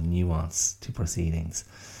bit more nuance to proceedings.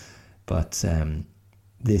 But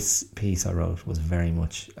this piece I wrote was very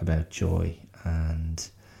much about joy, and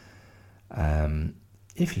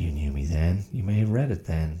if you knew me then, you may have read it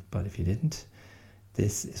then, but if you didn't,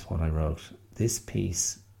 this is what I wrote. This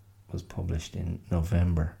piece was published in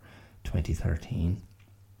November 2013,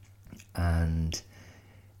 and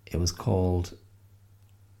it was called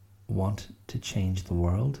Want to Change the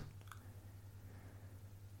World?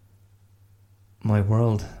 My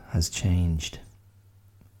world has changed.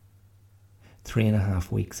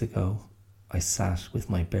 3.5 weeks ago, I sat with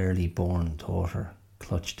my barely born daughter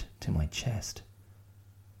clutched to my chest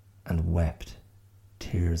and wept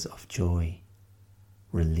tears of joy,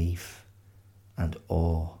 relief, and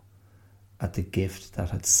awe at the gift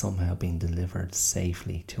that had somehow been delivered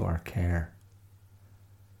safely to our care.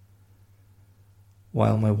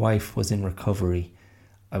 While my wife was in recovery,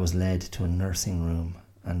 I was led to a nursing room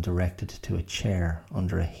and directed to a chair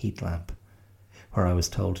under a heat lamp, where I was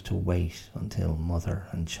told to wait until mother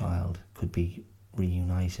and child could be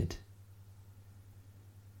reunited.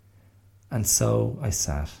 And so I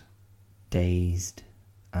sat, dazed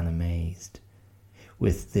and amazed,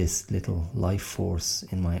 with this little life force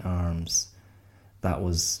in my arms that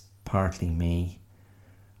was partly me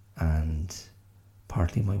and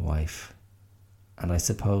partly my wife, and I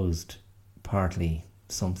supposed partly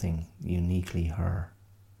something uniquely her.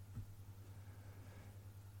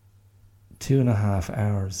 2.5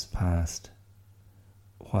 hours passed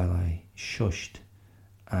while I shushed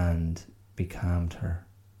and becalmed her.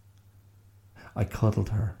 I cuddled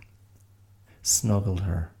her, snuggled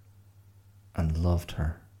her, and loved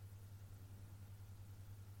her.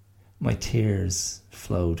 My tears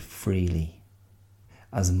flowed freely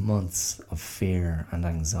as months of fear and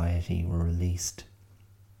anxiety were released.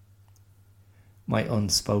 My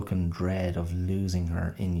unspoken dread of losing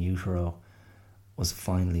her in utero was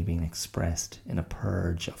finally being expressed in a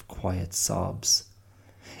purge of quiet sobs,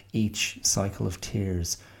 each cycle of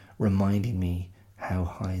tears reminding me how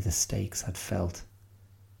high the stakes had felt,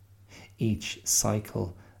 each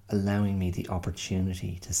cycle allowing me the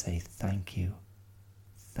opportunity to say thank you,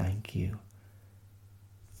 thank you,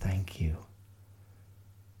 thank you.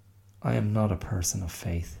 I am not a person of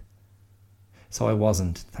faith, so I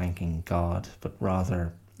wasn't thanking God, but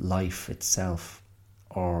rather life itself,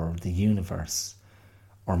 or the universe,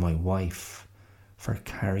 or my wife, for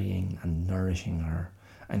carrying and nourishing her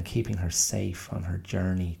and keeping her safe on her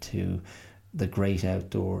journey to the great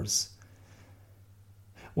outdoors.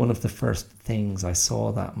 One of the first things I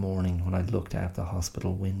saw that morning when I looked out the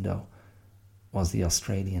hospital window was the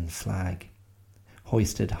Australian flag,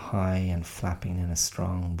 hoisted high and flapping in a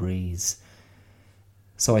strong breeze.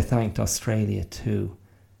 So I thanked Australia too,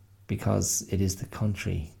 because it is the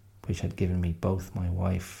country which had given me both my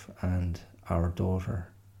wife and our daughter.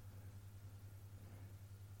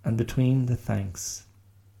 And between the thanks,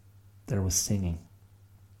 there was singing.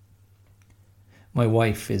 My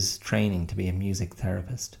wife is training to be a music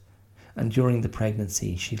therapist, and during the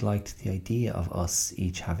pregnancy she liked the idea of us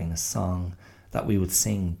each having a song that we would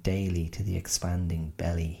sing daily to the expanding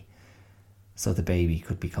belly, so the baby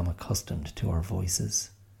could become accustomed to our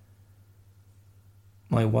voices.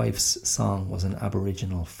 My wife's song was an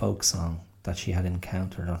Aboriginal folk song that she had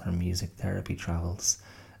encountered on her music therapy travels,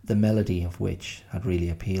 the melody of which had really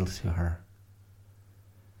appealed to her.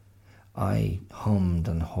 I hummed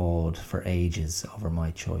and hawed for ages over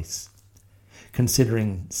my choice,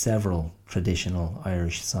 considering several traditional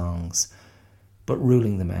Irish songs, but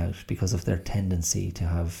ruling them out because of their tendency to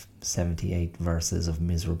have 78 verses of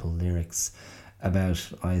miserable lyrics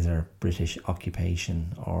about either British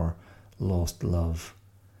occupation or lost love.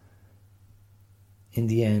 In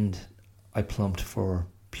the end, I plumped for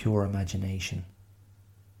Pure Imagination,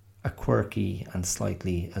 a quirky and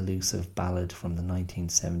slightly elusive ballad from the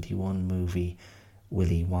 1971 movie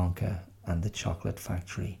Willy Wonka and the Chocolate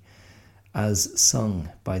Factory, as sung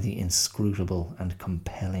by the inscrutable and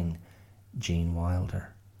compelling Gene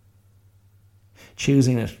Wilder.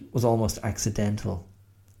 Choosing it was almost accidental,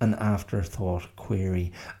 an afterthought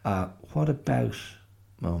query, a what about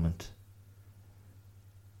moment.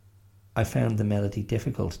 I found the melody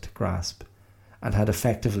difficult to grasp and had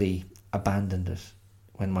effectively abandoned it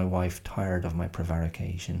when my wife tired of my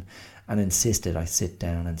prevarication and insisted I sit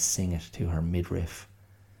down and sing it to her midriff.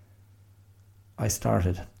 I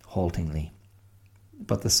started haltingly,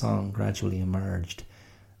 but the song gradually emerged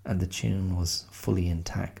and the tune was fully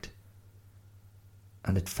intact,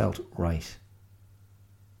 and it felt right.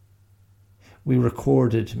 We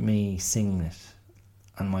recorded me singing it,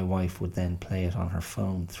 and my wife would then play it on her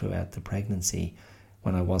phone throughout the pregnancy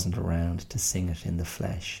when I wasn't around to sing it in the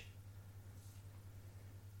flesh.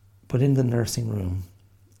 But in the nursing room,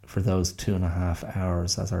 for those 2.5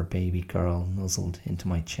 hours as our baby girl nuzzled into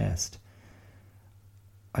my chest,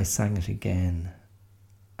 I sang it again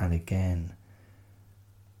and again,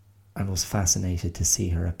 and was fascinated to see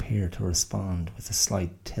her appear to respond with a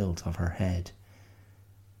slight tilt of her head,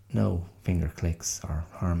 no finger clicks or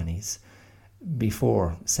harmonies,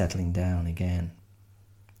 before settling down again.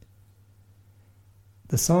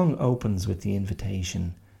 The song opens with the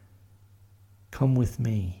invitation, "Come with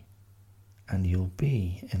me, and you'll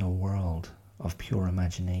be in a world of pure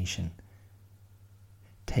imagination.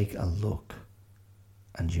 Take a look,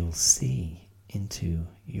 and you'll see into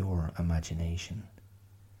your imagination."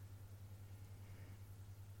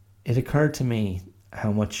 It occurred to me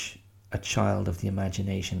how much a child of the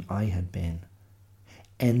imagination I had been,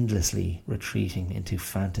 endlessly retreating into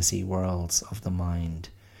fantasy worlds of the mind,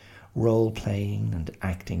 role-playing and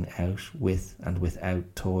acting out with and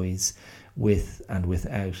without toys, with and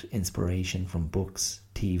without inspiration from books,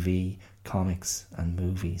 TV, comics and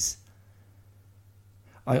movies.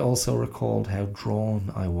 I also recalled how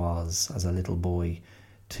drawn I was as a little boy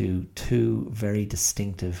to two very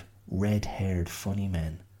distinctive red-haired funny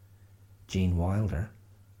men, Gene Wilder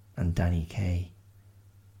and Danny Kaye.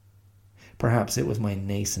 Perhaps it was my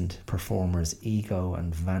nascent performer's ego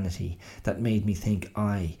and vanity that made me think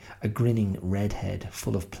I, a grinning redhead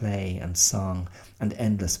full of play and song and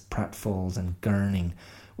endless pratfalls and gurning,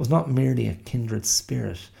 was not merely a kindred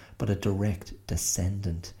spirit, but a direct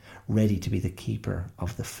descendant, ready to be the keeper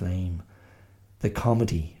of the flame, the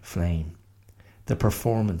comedy flame, the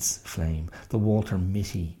performance flame, the Walter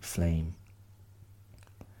Mitty flame.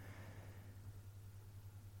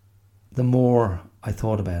 The more I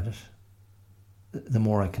thought about it, the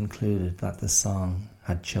more I concluded that the song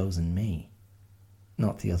had chosen me,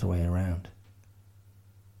 not the other way around.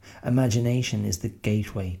 Imagination is the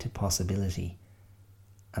gateway to possibility,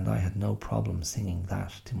 and I had no problem singing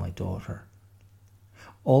that to my daughter.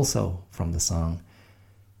 Also from the song,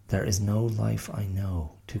 there is no life I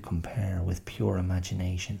know to compare with pure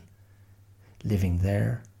imagination. Living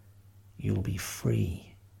there, you'll be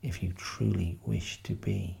free if you truly wish to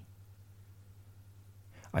be.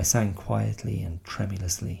 I sang quietly and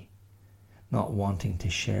tremulously, not wanting to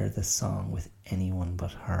share the song with anyone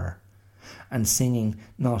but her, and singing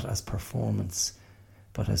not as performance,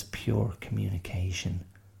 but as pure communication,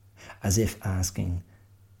 as if asking,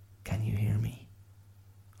 "Can you hear me?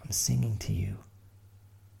 I'm singing to you.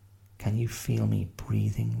 Can you feel me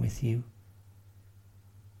breathing with you?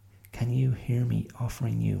 Can you hear me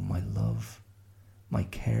offering you my love, my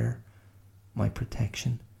care, my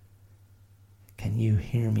protection? Can you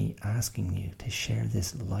hear me asking you to share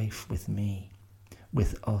this life with me,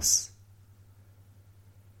 with us?"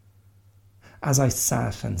 As I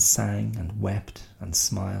sat and sang and wept and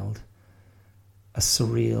smiled, a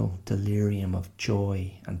surreal delirium of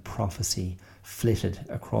joy and prophecy flitted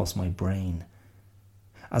across my brain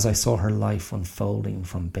as I saw her life unfolding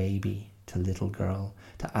from baby to little girl,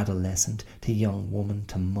 to adolescent, to young woman,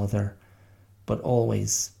 to mother, but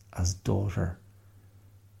always as daughter.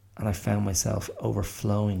 And I found myself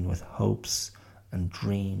overflowing with hopes and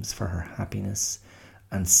dreams for her happiness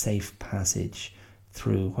and safe passage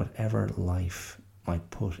through whatever life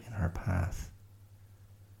might put in her path.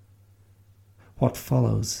 What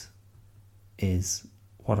follows is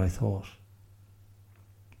what I thought.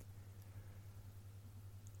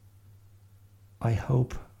 I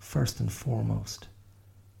hope, first and foremost,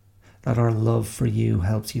 that our love for you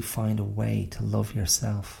helps you find a way to love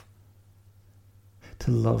yourself. To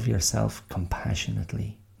love yourself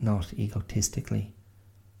compassionately, not egotistically.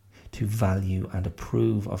 To value and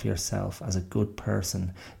approve of yourself as a good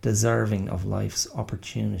person, deserving of life's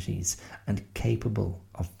opportunities and capable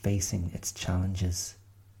of facing its challenges.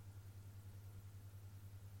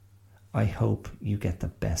 I hope you get the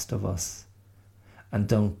best of us and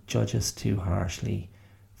don't judge us too harshly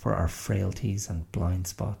for our frailties and blind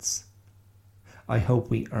spots. I hope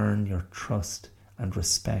we earn your trust and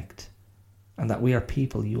respect, and that we are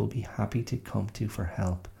people you will be happy to come to for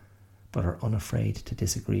help, but are unafraid to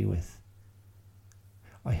disagree with.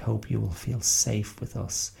 I hope you will feel safe with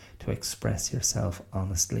us to express yourself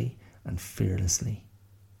honestly and fearlessly.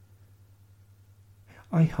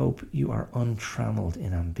 I hope you are untrammeled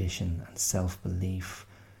in ambition and self-belief,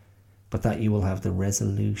 but that you will have the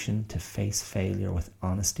resolution to face failure with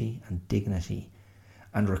honesty and dignity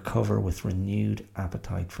and recover with renewed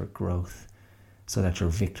appetite for growth, so that your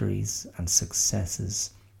victories and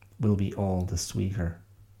successes will be all the sweeter.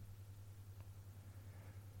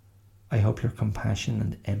 I hope your compassion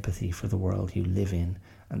and empathy for the world you live in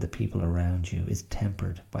and the people around you is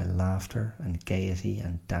tempered by laughter and gaiety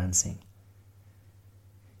and dancing.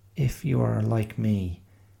 If you are like me,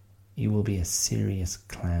 you will be a serious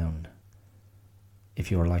clown.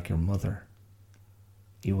 If you are like your mother,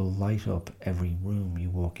 you will light up every room you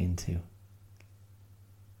walk into.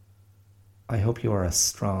 I hope you are a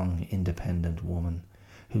strong, independent woman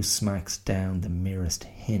who smacks down the merest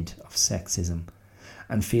hint of sexism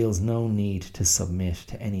and feels no need to submit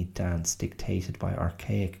to any dance dictated by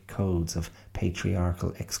archaic codes of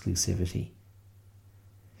patriarchal exclusivity.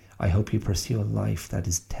 I hope you pursue a life that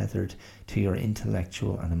is tethered to your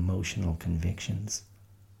intellectual and emotional convictions.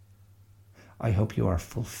 I hope you are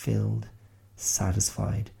fulfilled,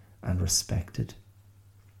 satisfied, and respected.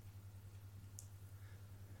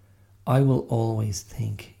 I will always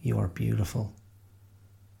think you are beautiful,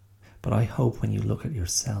 but I hope when you look at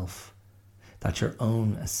yourself that your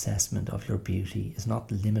own assessment of your beauty is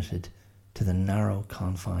not limited to the narrow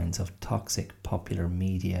confines of toxic popular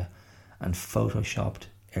media and photoshopped,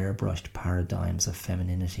 airbrushed paradigms of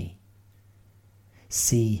femininity.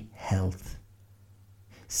 See health,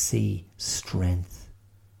 see strength,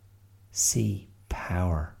 See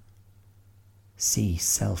power. See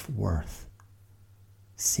self-worth.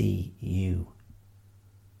 See you.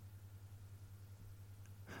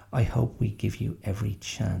 I hope we give you every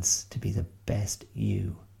chance to be the best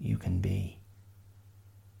you can be.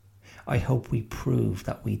 I hope we prove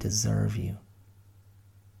that we deserve you.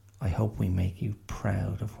 I hope we make you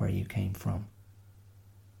proud of where you came from.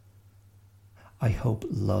 I hope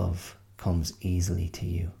love comes easily to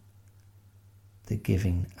you, the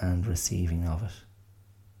giving and receiving of it.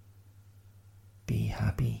 Be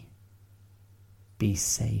happy. Be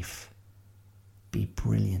safe. Be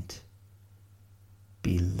brilliant.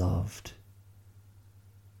 Be loved.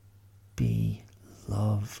 Be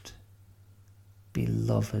loved.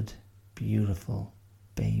 Beloved, beautiful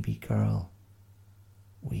baby girl,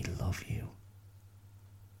 we love you.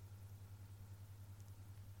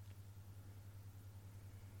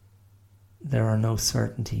 There are no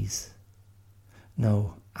certainties,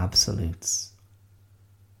 no absolutes.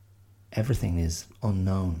 Everything is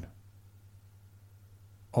unknown.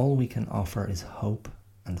 All we can offer is hope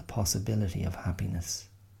and the possibility of happiness.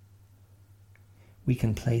 We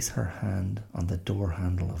can place her hand on the door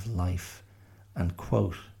handle of life and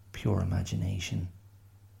quote pure imagination.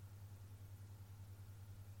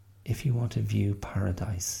 If you want to view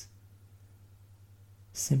paradise,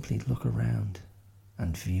 simply look around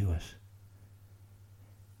and view it.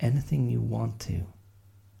 Anything you want to,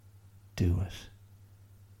 do it.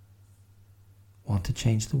 Want to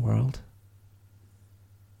change the world?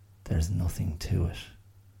 There's nothing to it.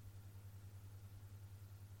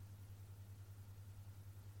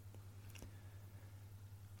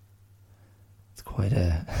 It's quite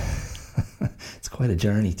a it's quite a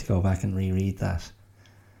journey to go back and reread that.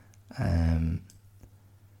 I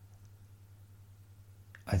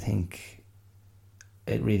think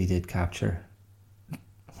it really did capture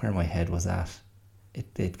where my head was at.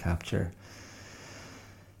 It did capture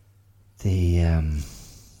the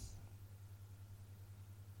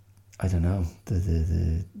I don't know,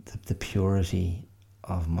 the purity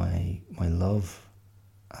of my love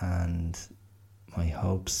and my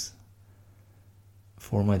hopes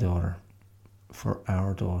for my daughter, for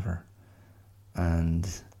our daughter. And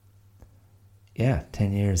yeah,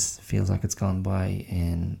 10 years feels like it's gone by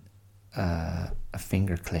in a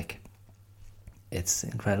finger click. It's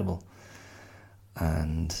incredible.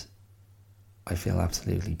 And I feel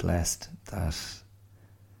absolutely blessed that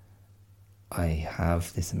I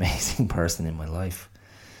have this amazing person in my life.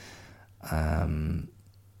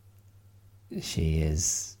 She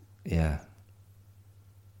is, yeah.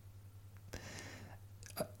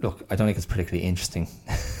 Look, I don't think it's particularly interesting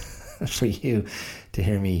for you to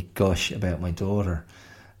hear me gush about my daughter.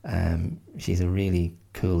 She's a really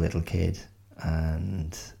cool little kid,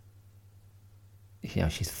 and you know,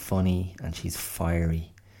 she's funny and she's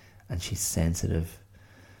fiery and she's sensitive,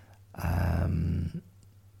 and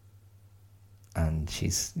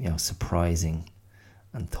she's, you know, surprising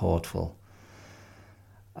and thoughtful,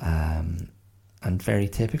 and very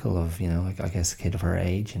typical of, you know, I guess a kid of her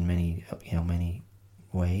age in many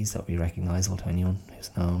ways that would be recognisable to anyone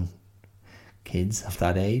who's known kids of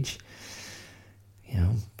that age, you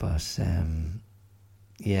know. But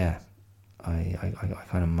yeah, I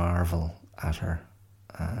kind of marvel at her,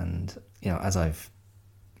 and you know, as I've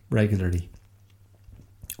regularly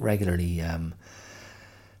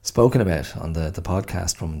spoken about on the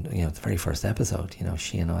podcast from, you know, the very first episode, you know,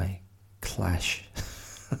 she and I clash.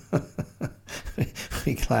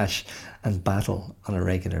 We clash and battle on a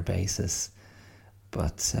regular basis,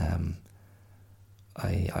 but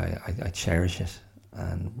I cherish it,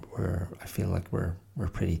 and I feel like we're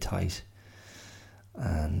pretty tight,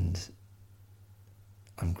 and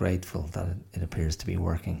I'm grateful that it appears to be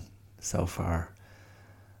working so far,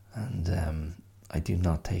 and I do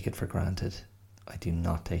not take it for granted. I do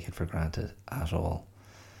not take it for granted at all,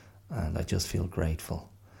 and I just feel grateful.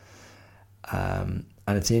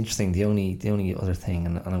 And it's interesting. The only other thing,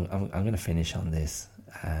 and I'm going to finish on this.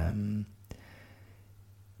 The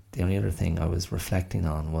only other thing I was reflecting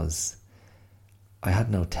on was I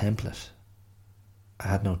had no template. I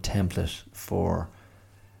had no template for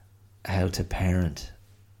how to parent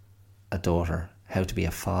a daughter, how to be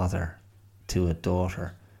a father to a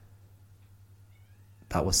daughter.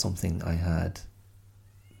 That was something I had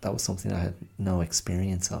no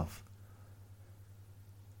experience of.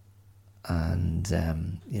 And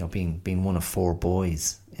you know, being one of 4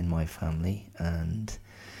 boys in my family, and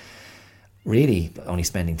really only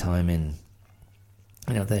spending time in,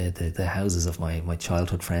 you know, the houses of my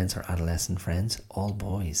childhood friends or adolescent friends, all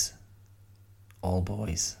boys. You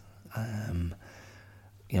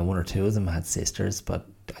know, 1 or 2 of them had sisters, but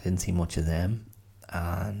I didn't see much of them.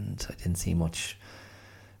 and I didn't see much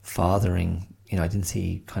fathering. I didn't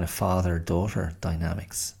see kind of father-daughter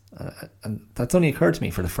dynamics. And that's only occurred to me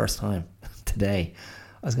for the first time today.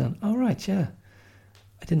 I was going, oh, right, yeah.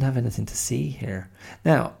 I didn't have anything to see here.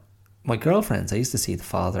 Now, my girlfriends, I used to see the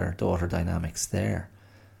father-daughter dynamics there.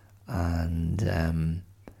 And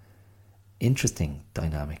interesting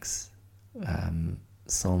dynamics.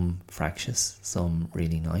 Some fractious, some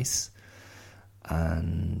really nice.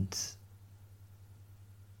 And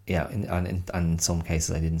yeah, in some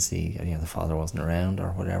cases I didn't see, the father wasn't around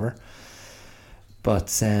or whatever.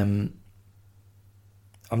 But I'm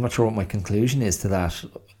not sure what my conclusion is to that,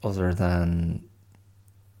 other than,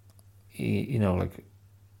 and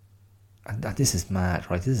this is mad,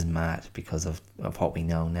 right? This is mad because of what we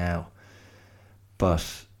know now. But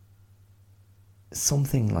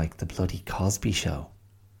something like the bloody Cosby Show.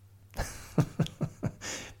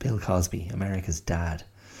 Bill Cosby, America's dad.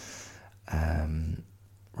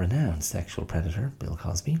 Renowned sexual predator, Bill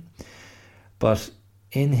Cosby. But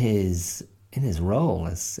in his role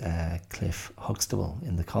as Cliff Huxtable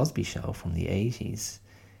in the Cosby Show from the 80s,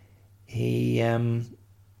 he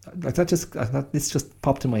this just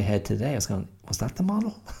popped in my head today. I was going, was that the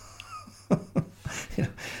model?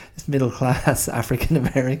 This middle class African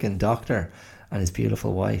American doctor and his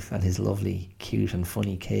beautiful wife and his lovely, cute and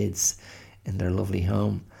funny kids in their lovely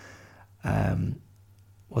home.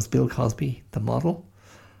 Was Bill Cosby the model?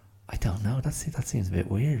 I don't know. That seems a bit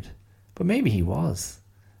weird, but maybe he was,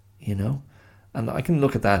 and I can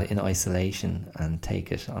look at that in isolation and take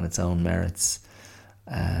it on its own merits.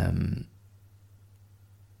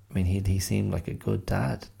 He seemed like a good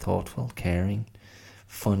dad, thoughtful, caring,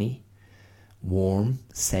 funny, warm,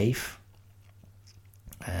 safe.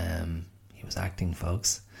 He was acting,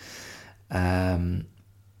 folks.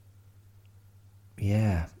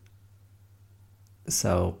 Yeah.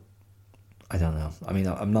 So I don't know.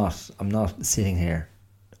 I'm not sitting here.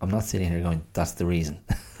 I'm not sitting here going, that's the reason.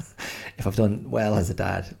 If I've done well as a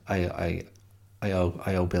dad, I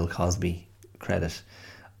owe Bill Cosby credit.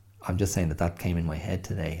 I'm just saying that came in my head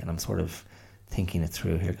today, and I'm sort of thinking it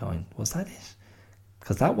through here, going, was that it?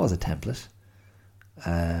 Because that was a template,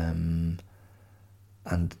 and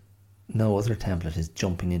no other template is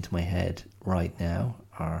jumping into my head right now,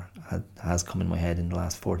 or has come in my head in the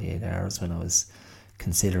last 48 hours when I was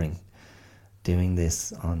considering doing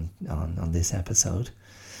this on this episode.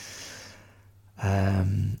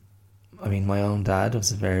 My own dad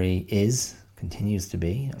continues to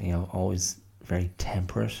be, always very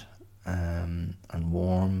temperate, and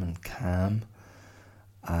warm and calm.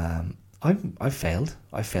 I've failed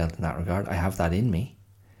in that regard. I have that in me,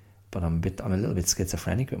 but I'm a little bit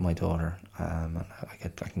schizophrenic with my daughter.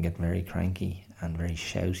 I can get very cranky and very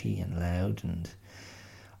shouty and loud, and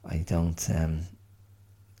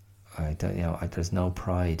there's no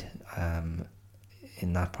pride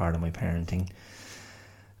in that part of my parenting.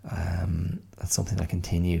 That's something I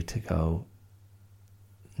continue to go,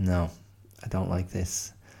 no, I don't like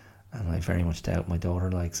this, and I very much doubt my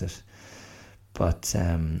daughter likes it. But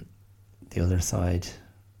the other side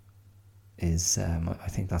is, I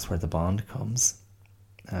think that's where the bond comes.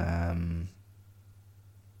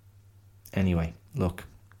 Anyway, look,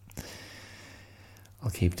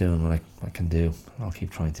 I'll keep doing what I can do. I'll keep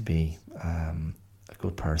trying to be a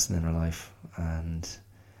good person in her life, and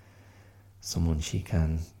someone she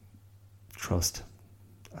can trust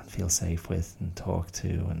and feel safe with and talk to,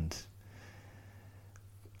 and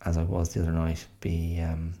as I was the other night, be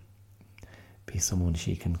someone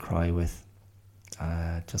she can cry with,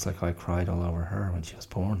 just like I cried all over her when she was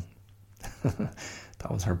born. That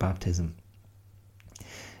was her baptism.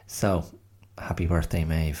 So, happy birthday,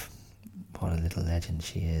 Maeve. What a little legend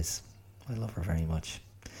she is. I love her very much.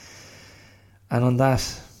 And on that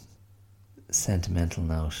sentimental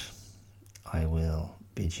note, I will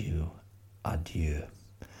bid you adieu.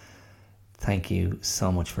 Thank you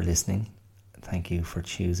so much for listening. Thank you for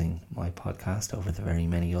choosing my podcast over the very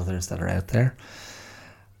many others that are out there.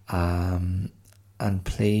 And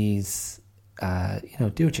please,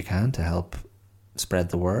 do what you can to help spread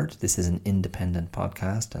the word. This is an independent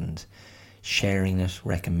podcast, and sharing it,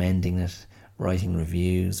 recommending it, writing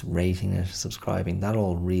reviews, rating it, subscribing, that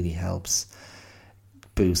all really helps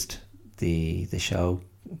boost the show,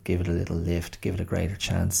 give it a little lift, give it a greater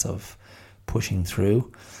chance of pushing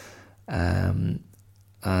through.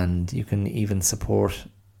 And you can even support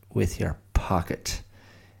with your pocket.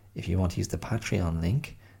 If you want to use the Patreon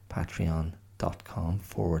link,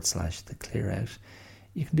 patreon.com/theclearout,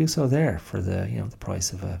 you can do so there for the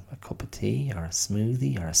price of a cup of tea or a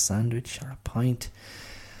smoothie or a sandwich or a pint.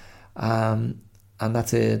 And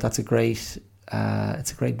that's a great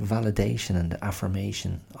it's a great validation and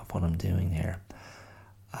affirmation of what I'm doing here.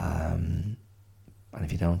 And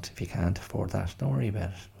if you can't afford that, don't worry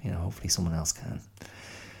about it. Hopefully someone else can.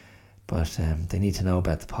 But they need to know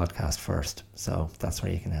about the podcast first, so that's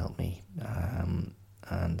where you can help me.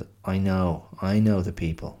 And I know the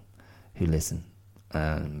people who listen,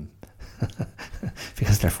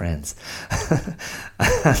 because they're friends.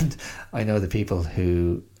 And I know the people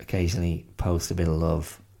who occasionally post a bit of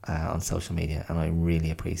love on social media, and I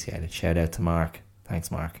really appreciate it. Shout out to Mark.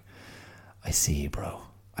 Thanks, Mark. I see you, bro.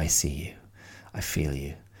 I see you. I feel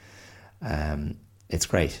you. It's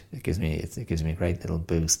great. It gives me a great little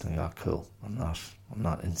boost. And I go, cool. I'm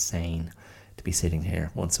not insane to be sitting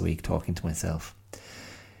here once a week talking to myself.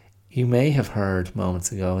 You may have heard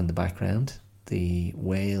moments ago in the background the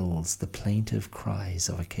wails, the plaintive cries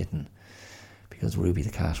of a kitten, because Ruby the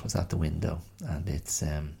cat was at the window, and it's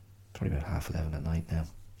probably about 11:30 at night now.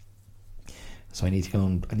 So I need to go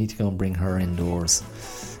and bring her indoors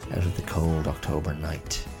out of the cold October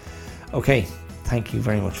night. Okay, thank you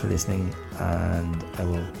very much for listening, and I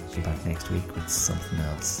will be back next week with something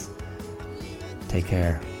else. Take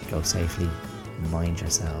care, go safely, mind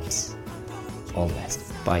yourselves. All the best.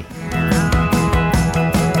 Bye.